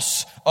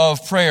house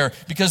of prayer,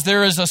 because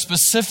there is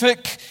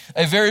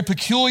a very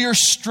peculiar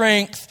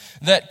strength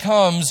that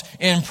comes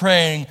in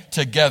praying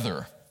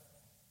together.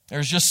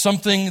 There's just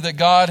something that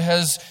God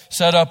has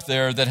set up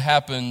there that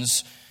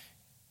happens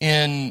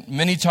in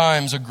many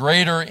times a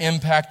greater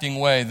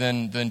impacting way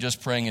than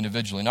just praying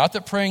individually. Not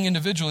that praying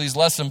individually is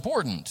less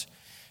important.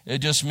 It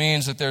just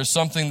means that there's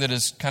something that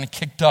is kind of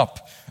kicked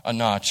up a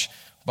notch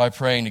by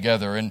praying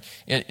together. And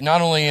it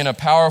not only in a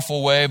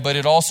powerful way, but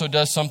it also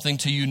does something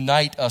to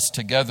unite us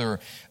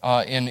together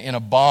in a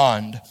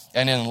bond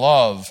and in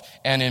love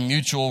and in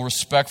mutual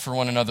respect for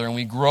one another. And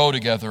we grow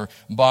together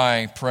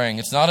by praying.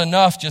 It's not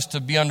enough just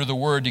to be under the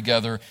Word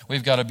together.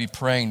 We've got to be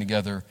praying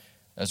together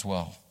as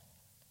well.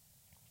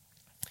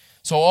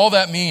 So all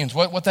that means,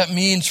 what that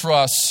means for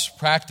us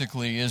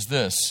practically is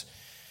this.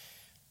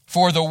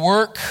 For the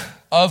work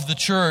of the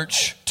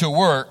church to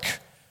work,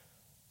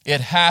 it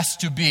has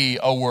to be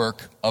a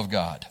work of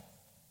God.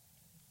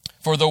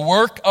 For the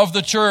work of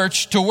the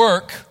church to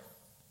work,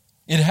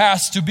 it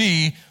has to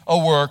be a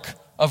work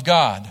of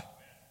God.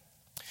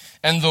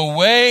 And the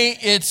way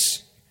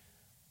it's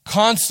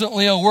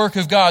constantly a work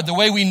of God, the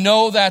way we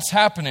know that's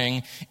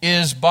happening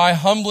is by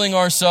humbling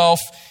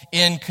ourselves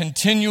in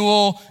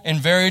continual and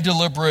very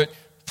deliberate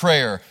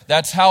prayer.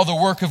 That's how the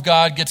work of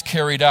God gets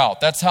carried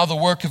out. That's how the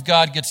work of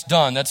God gets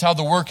done. That's how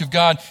the work of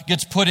God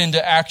gets put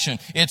into action.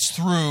 It's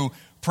through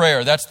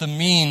prayer. That's the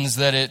means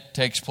that it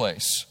takes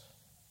place.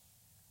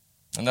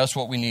 And that's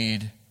what we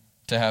need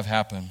to have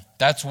happen.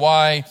 That's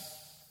why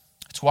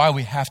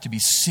we have to be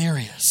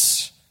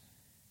serious,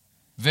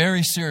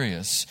 very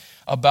serious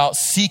about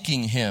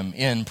seeking Him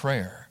in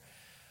prayer,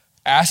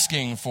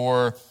 asking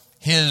for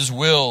His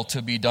will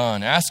to be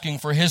done, asking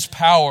for His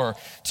power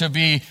to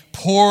be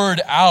poured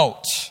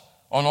out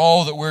on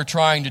all that we're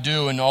trying to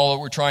do and all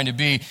that we're trying to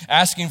be,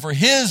 asking for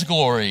His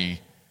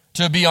glory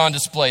to be on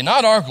display,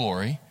 not our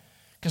glory.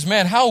 Because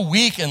man, how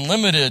weak and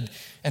limited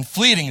and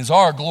fleeting is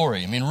our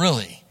glory? I mean,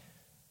 really.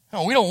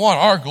 No, we don't want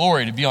our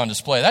glory to be on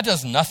display. That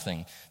does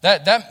nothing.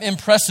 That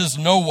impresses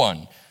no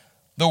one.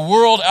 The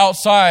world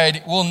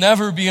outside will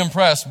never be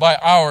impressed by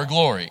our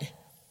glory.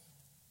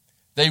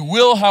 They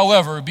will,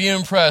 however, be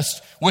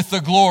impressed with the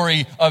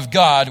glory of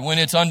God when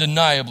it's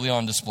undeniably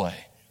on display.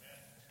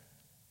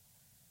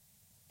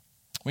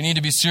 We need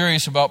to be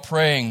serious about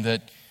praying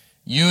that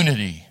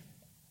unity,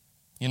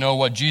 you know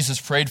what Jesus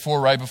prayed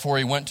for right before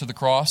He went to the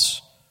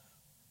cross?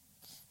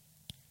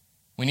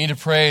 We need to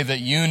pray that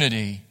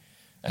unity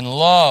and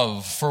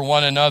love for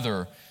one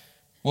another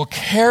will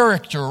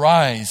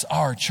characterize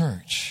our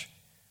church.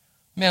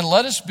 Man,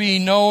 let us be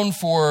known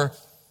for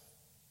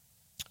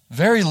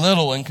very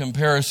little in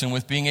comparison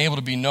with being able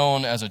to be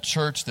known as a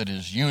church that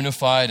is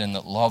unified and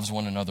that loves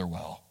one another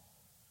well.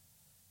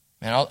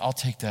 Man, I'll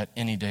take that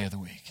any day of the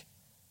week.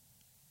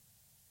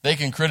 They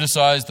can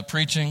criticize the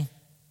preaching.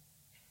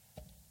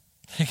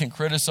 They can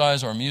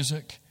criticize our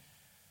music.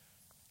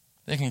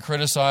 They can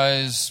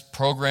criticize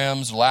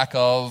programs, lack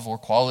of or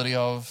quality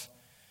of.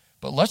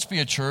 But let's be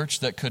a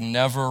church that could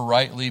never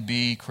rightly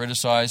be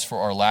criticized for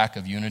our lack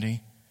of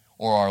unity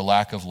or our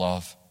lack of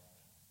love.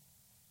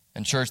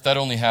 And church, that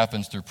only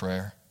happens through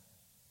prayer.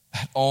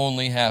 That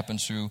only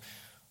happens through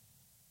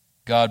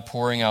God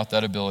pouring out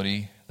that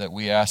ability that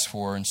we ask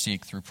for and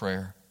seek through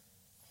prayer.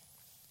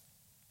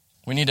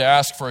 We need to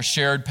ask for a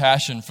shared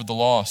passion for the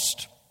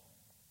lost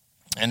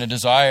and a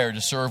desire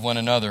to serve one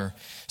another.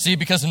 See,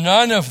 because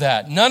none of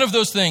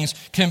those things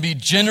can be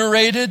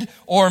generated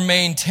or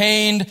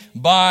maintained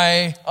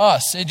by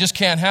us. It just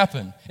can't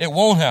happen. It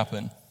won't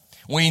happen.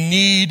 We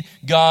need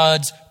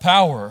God's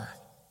power.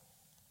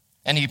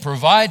 And He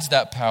provides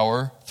that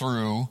power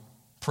through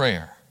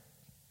prayer.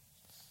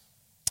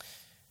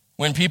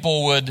 When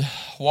people would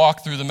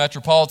walk through the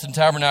Metropolitan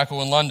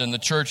Tabernacle in London, the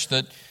church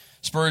that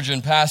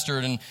Spurgeon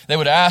pastored, and they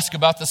would ask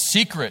about the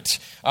secret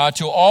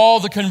to all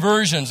the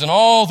conversions and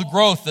all the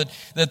growth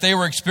that they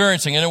were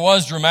experiencing. And it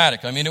was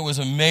dramatic. I mean, it was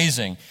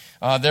amazing.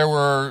 There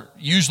were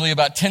usually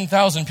about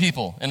 10,000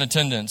 people in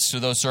attendance to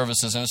those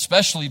services. And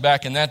especially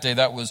back in that day,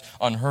 that was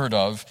unheard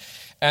of.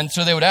 And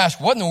so they would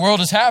ask, what in the world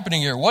is happening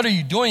here? What are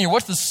you doing here?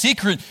 What's the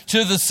secret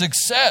to the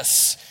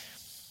success?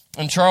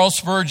 And Charles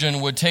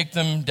Spurgeon would take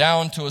them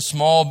down to a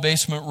small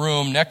basement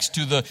room next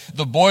to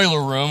the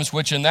boiler rooms,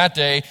 which in that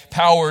day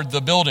powered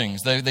the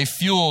buildings. They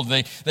fueled,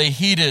 they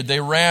heated, they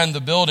ran the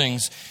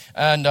buildings.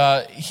 And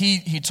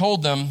he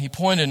told them, he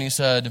pointed and he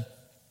said,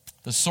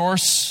 the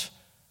source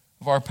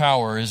of our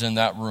power is in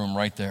that room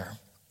right there.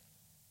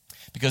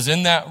 Because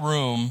in that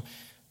room,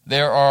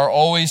 there are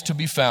always to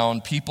be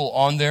found people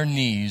on their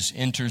knees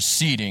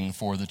interceding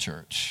for the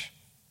church.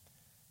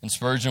 And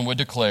Spurgeon would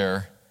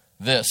declare,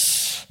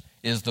 this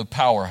is the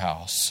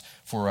powerhouse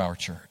for our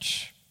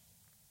church.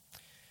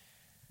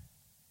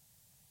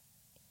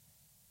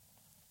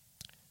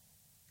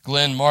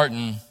 Glenn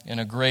Martin, in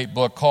a great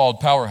book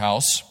called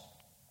Powerhouse,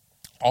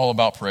 all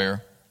about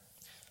prayer,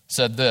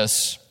 said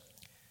this: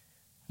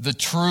 the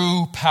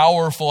true,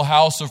 powerful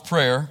house of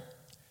prayer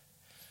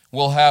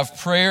will have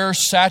prayer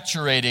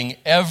saturating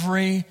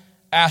every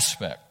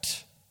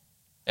aspect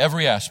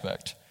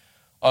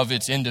of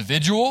its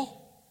individual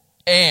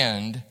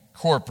and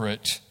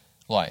corporate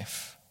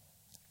life.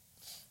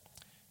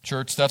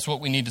 Church, that's what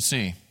we need to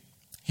see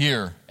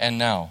here and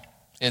now,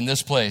 in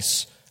this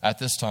place, at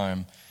this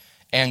time,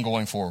 and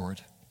going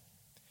forward.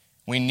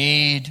 We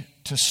need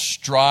to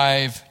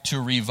strive to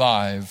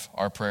revive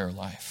our prayer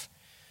life,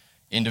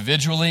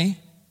 individually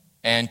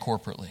and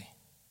corporately.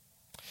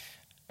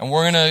 And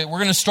we're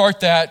gonna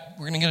start that.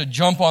 We're gonna get a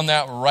jump on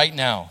that right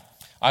now.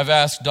 I've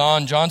asked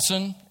Don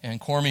Johnson and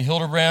Cormy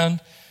Hildebrand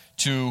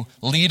to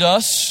lead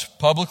us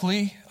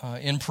publicly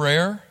in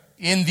prayer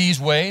in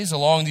these ways,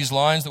 along these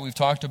lines that we've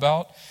talked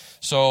about.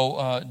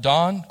 So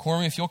Don,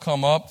 Cormy, if you'll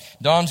come up.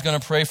 Don's gonna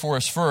pray for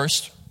us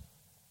first.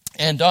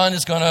 And Don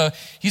is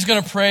he's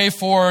gonna pray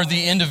for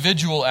the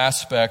individual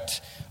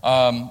aspect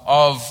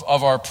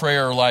of our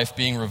prayer life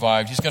being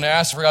revived. He's going to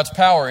ask for God's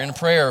power in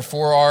prayer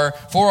for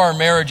our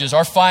marriages,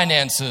 our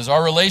finances,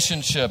 our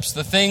relationships,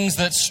 the things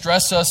that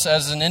stress us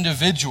as an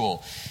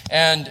individual.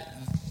 And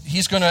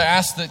he's going to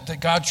ask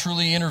that God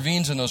truly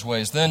intervenes in those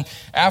ways. Then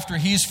after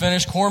he's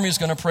finished, Cormy is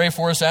going to pray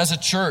for us as a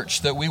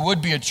church, that we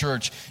would be a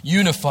church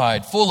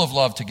unified, full of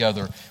love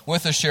together,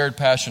 with a shared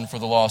passion for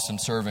the lost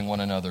and serving one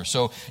another.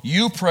 So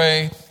you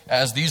pray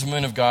as these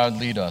men of God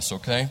lead us,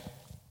 okay?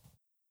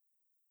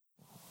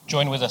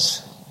 Join with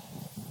us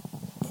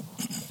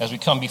as we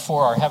come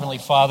before our Heavenly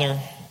Father,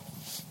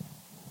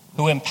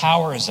 who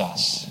empowers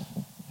us,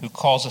 who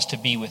calls us to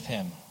be with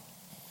Him.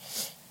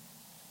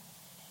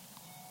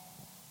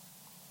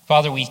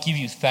 Father, we give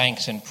you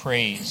thanks and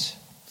praise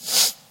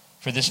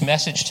for this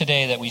message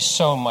today that we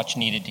so much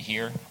needed to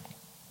hear.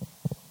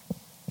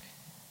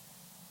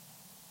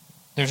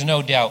 There's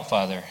no doubt,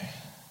 Father,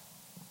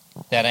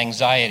 that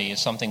anxiety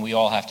is something we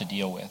all have to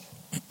deal with.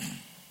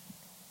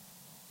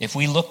 If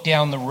we look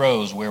down the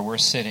rows where we're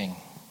sitting,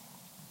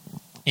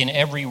 in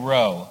every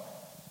row,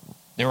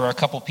 there are a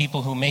couple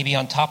people who may be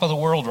on top of the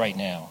world right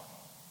now.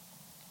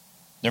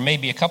 There may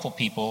be a couple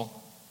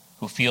people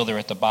who feel they're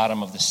at the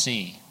bottom of the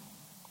sea.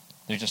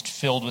 They're just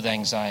filled with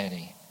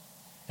anxiety.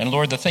 And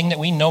Lord, the thing that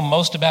we know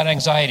most about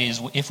anxiety is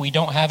if we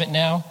don't have it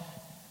now,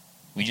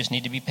 we just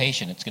need to be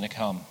patient. It's going to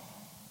come.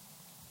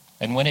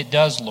 And when it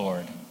does,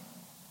 Lord,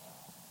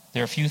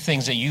 there are a few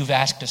things that you've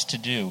asked us to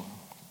do.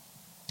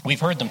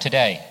 We've heard them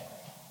today.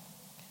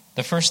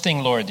 The first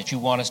thing, Lord, that you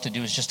want us to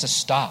do is just to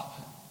stop.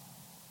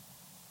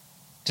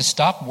 To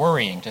stop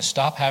worrying, to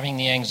stop having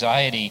the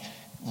anxiety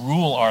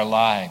rule our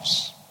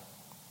lives.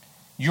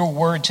 Your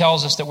word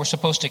tells us that we're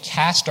supposed to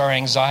cast our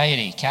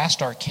anxiety,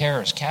 cast our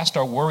cares, cast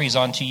our worries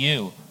onto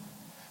you.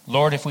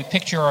 Lord, if we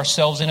picture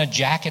ourselves in a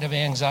jacket of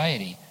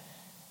anxiety,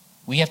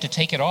 we have to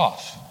take it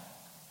off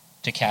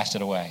to cast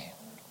it away.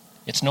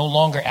 It's no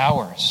longer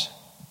ours.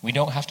 We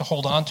don't have to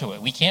hold on to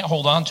it. We can't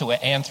hold on to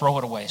it and throw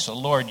it away. So,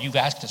 Lord, you've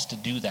asked us to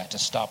do that, to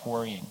stop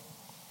worrying.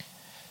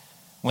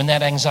 When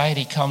that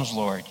anxiety comes,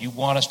 Lord, you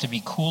want us to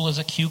be cool as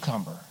a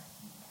cucumber.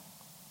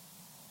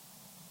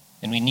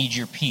 And we need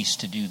your peace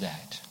to do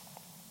that.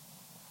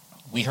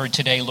 We heard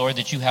today, Lord,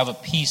 that you have a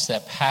peace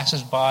that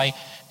passes by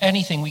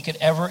anything we could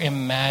ever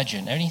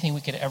imagine, anything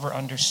we could ever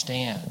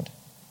understand.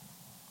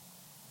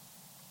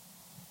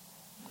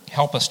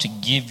 Help us to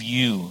give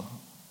you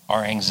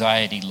our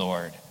anxiety,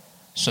 Lord,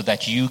 so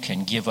that you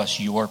can give us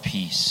your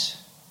peace.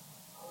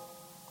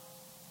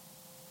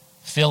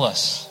 Fill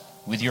us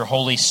with your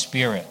Holy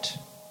Spirit.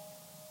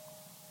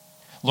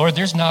 Lord,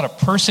 there's not a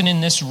person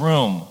in this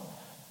room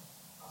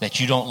that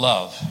you don't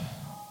love.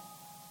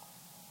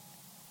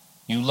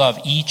 You love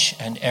each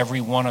and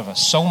every one of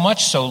us. So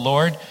much so,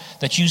 Lord,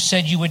 that you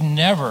said you would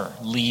never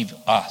leave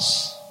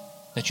us,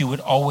 that you would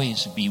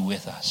always be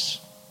with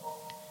us,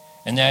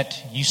 and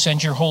that you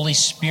send your Holy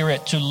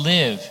Spirit to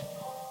live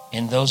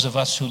in those of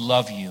us who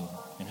love you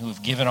and who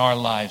have given our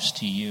lives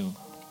to you.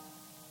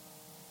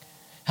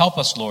 Help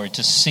us, Lord,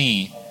 to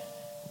see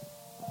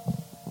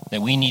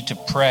that we need to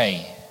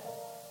pray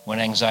when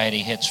anxiety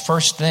hits.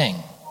 First thing,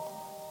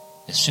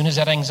 as soon as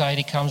that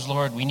anxiety comes,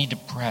 Lord, we need to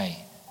pray.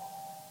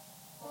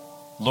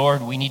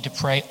 Lord, we need to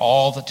pray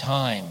all the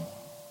time.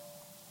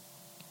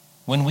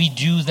 When we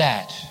do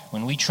that,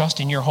 when we trust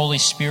in your Holy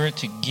Spirit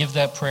to give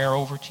that prayer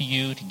over to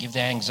you, to give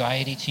that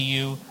anxiety to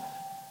you,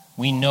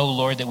 we know,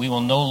 Lord, that we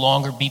will no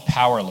longer be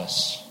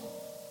powerless.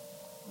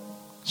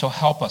 So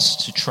help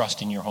us to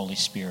trust in your Holy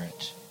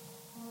Spirit.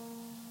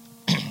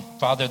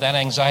 Father, that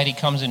anxiety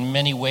comes in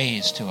many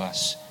ways to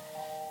us.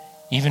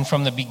 Even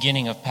from the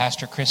beginning of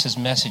Pastor Chris's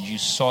message, you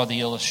saw the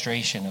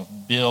illustration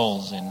of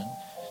bills and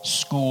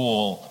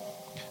school.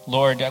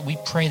 Lord, we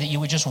pray that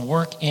you would just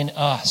work in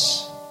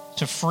us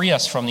to free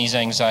us from these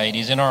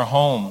anxieties in our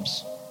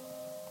homes.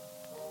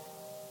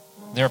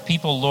 There are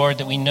people, Lord,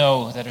 that we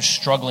know that are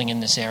struggling in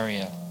this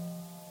area,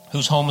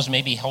 whose homes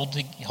may be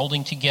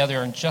holding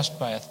together just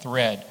by a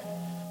thread.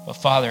 But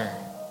Father,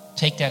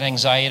 take that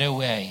anxiety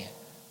away.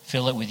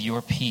 Fill it with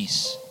your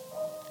peace.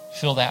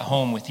 Fill that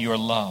home with your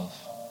love.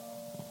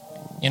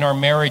 In our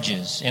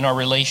marriages, in our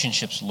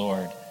relationships,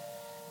 Lord,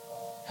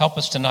 help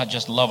us to not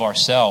just love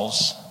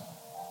ourselves,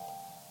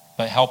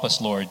 but help us,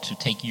 Lord, to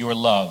take your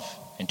love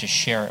and to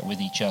share it with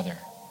each other.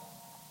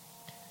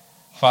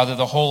 Father,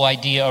 the whole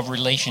idea of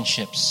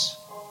relationships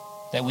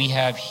that we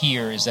have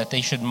here is that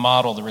they should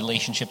model the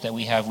relationship that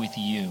we have with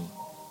you.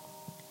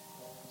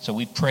 So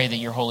we pray that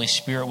your Holy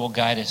Spirit will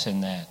guide us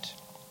in that.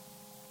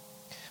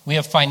 We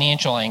have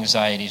financial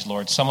anxieties,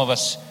 Lord. Some of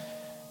us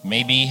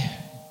maybe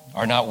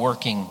are not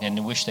working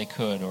and wish they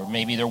could, or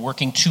maybe they're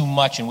working too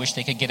much and wish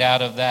they could get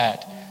out of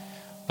that,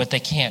 but they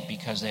can't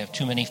because they have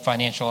too many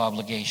financial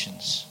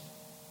obligations.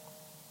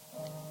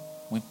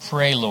 We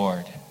pray,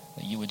 Lord,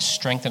 that you would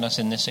strengthen us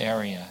in this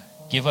area.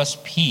 Give us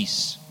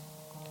peace.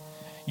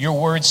 Your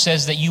word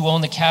says that you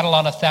own the cattle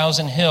on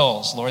 1,000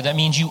 hills, Lord. That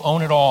means you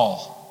own it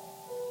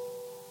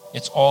all.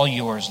 It's all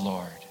yours,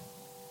 Lord.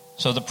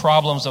 So the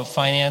problems of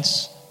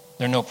finance,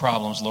 they're no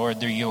problems, Lord.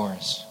 They're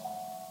yours.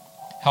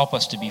 Help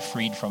us to be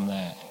freed from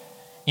that.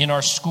 In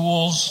our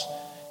schools,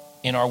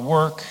 in our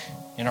work,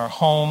 in our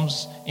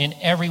homes, in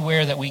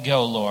everywhere that we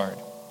go, Lord,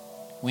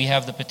 we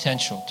have the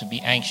potential to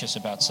be anxious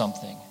about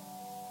something.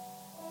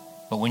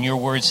 But when your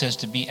word says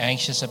to be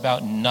anxious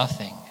about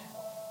nothing,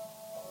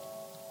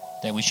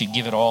 that we should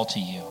give it all to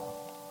you.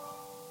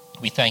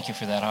 We thank you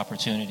for that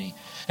opportunity.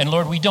 And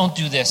Lord, we don't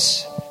do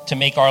this to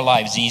make our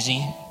lives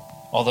easy,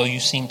 although you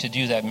seem to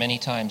do that many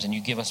times and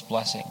you give us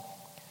blessing.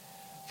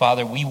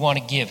 Father, we want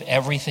to give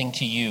everything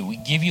to you. We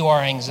give you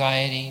our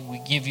anxiety, we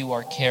give you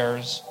our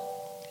cares,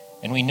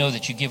 and we know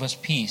that you give us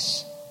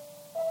peace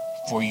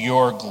for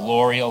your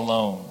glory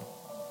alone.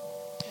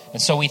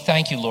 And so we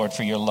thank you, Lord,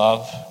 for your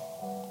love.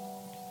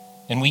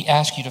 And we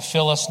ask you to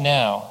fill us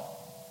now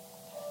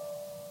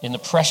in the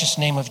precious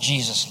name of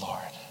Jesus, Lord.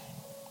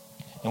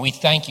 And we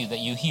thank you that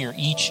you hear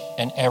each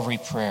and every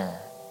prayer.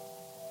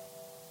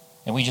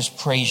 And we just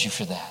praise you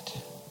for that.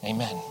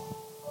 Amen.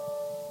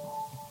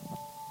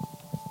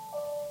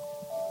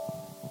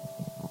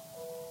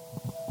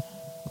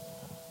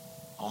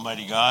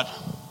 Almighty God,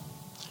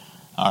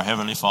 our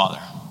Heavenly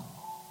Father,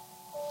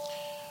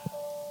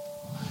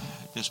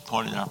 at this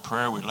point in our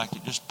prayer, we'd like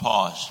to just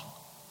pause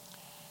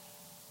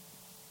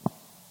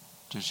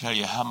to tell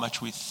you how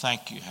much we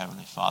thank you,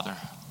 Heavenly Father,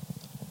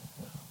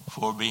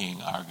 for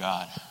being our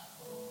God.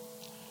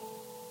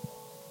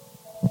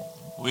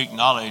 We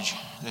acknowledge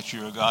that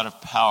you're a God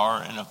of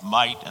power and of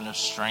might and of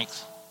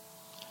strength.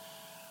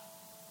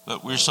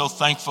 But we're so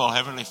thankful,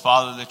 Heavenly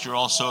Father, that you're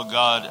also a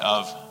God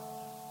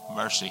of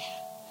mercy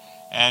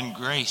and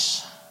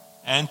grace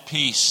and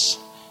peace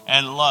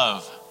and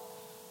love.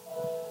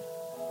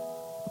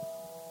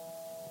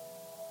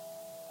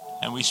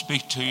 And we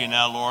speak to you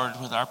now, Lord,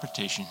 with our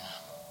petition,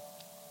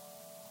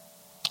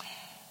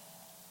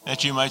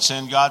 that you might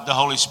send God the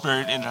Holy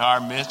Spirit into our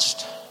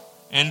midst,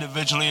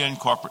 individually and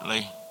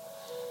corporately,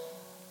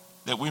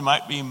 that we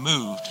might be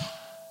moved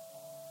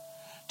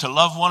to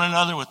love one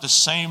another with the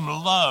same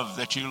love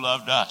that you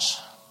loved us.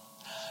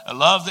 A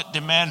love that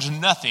demands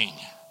nothing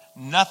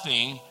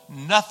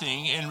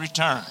in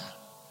return.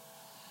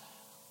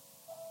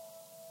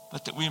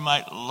 But that we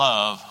might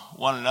love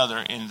one another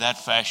in that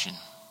fashion.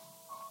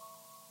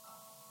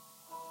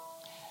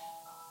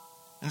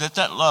 And that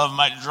love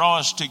might draw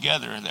us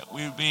together, that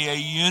we would be a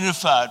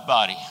unified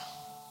body.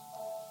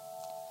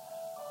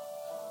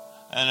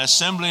 An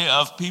assembly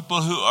of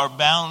people who are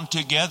bound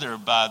together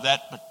by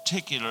that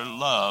particular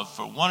love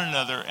for one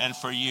another and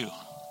for you.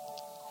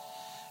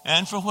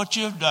 And for what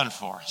you have done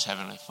for us,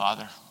 Heavenly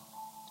Father,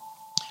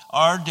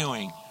 are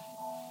doing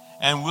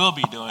and will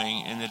be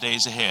doing in the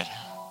days ahead.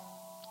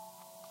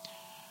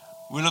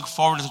 We look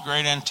forward with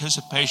great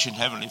anticipation,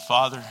 Heavenly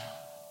Father,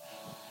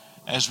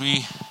 as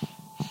we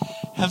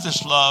have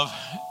this love,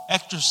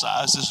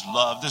 exercise this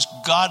love, this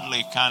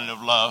godly kind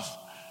of love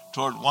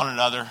toward one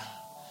another.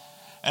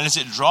 And as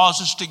it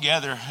draws us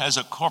together as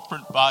a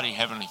corporate body,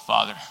 Heavenly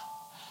Father,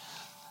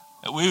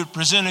 that we would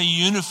present a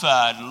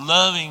unified,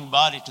 loving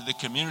body to the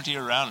community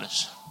around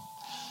us.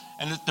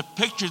 And that the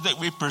picture that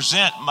we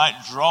present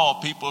might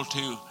draw people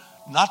to,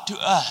 not to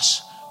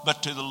us,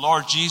 but to the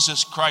Lord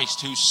Jesus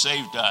Christ, who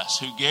saved us,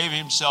 who gave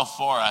himself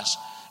for us,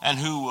 and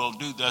who will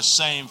do the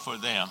same for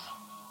them.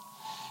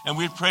 And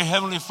we pray,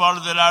 Heavenly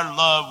Father, that our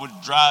love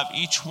would drive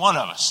each one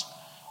of us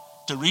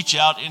to reach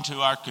out into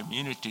our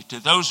community, to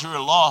those who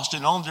are lost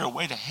and on their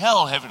way to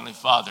hell, Heavenly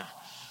Father,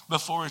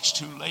 before it's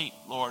too late,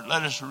 Lord.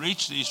 Let us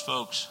reach these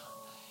folks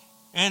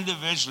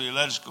individually.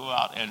 Let us go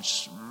out and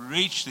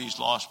reach these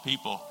lost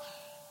people,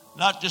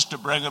 not just to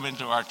bring them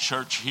into our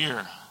church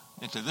here,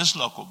 into this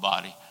local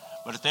body,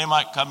 but that they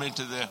might come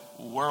into the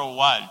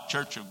worldwide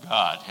church of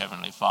God,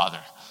 Heavenly Father,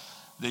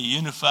 the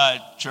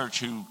unified church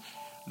who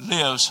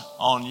lives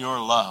on your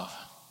love.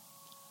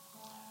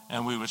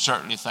 And we would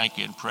certainly thank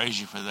you and praise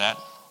you for that.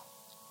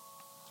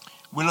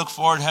 We look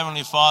forward,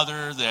 Heavenly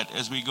Father, that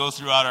as we go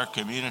throughout our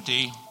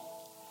community,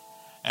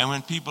 and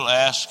when people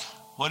ask,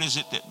 what is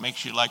it that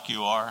makes you like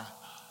you are,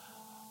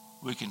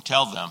 we can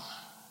tell them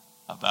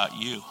about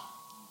you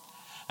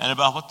and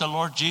about what the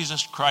Lord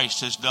Jesus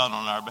Christ has done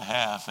on our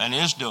behalf and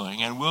is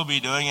doing and will be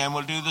doing and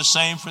will do the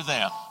same for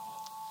them,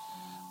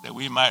 that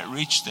we might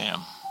reach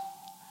them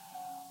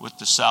with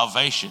the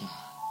salvation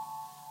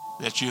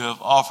that you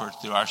have offered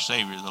through our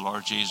Savior, the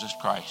Lord Jesus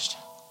Christ.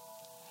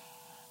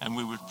 And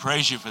we would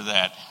praise you for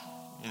that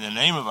in the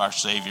name of our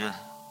Savior,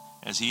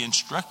 as he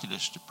instructed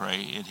us to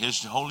pray in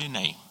his holy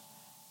name.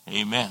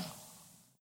 Amen.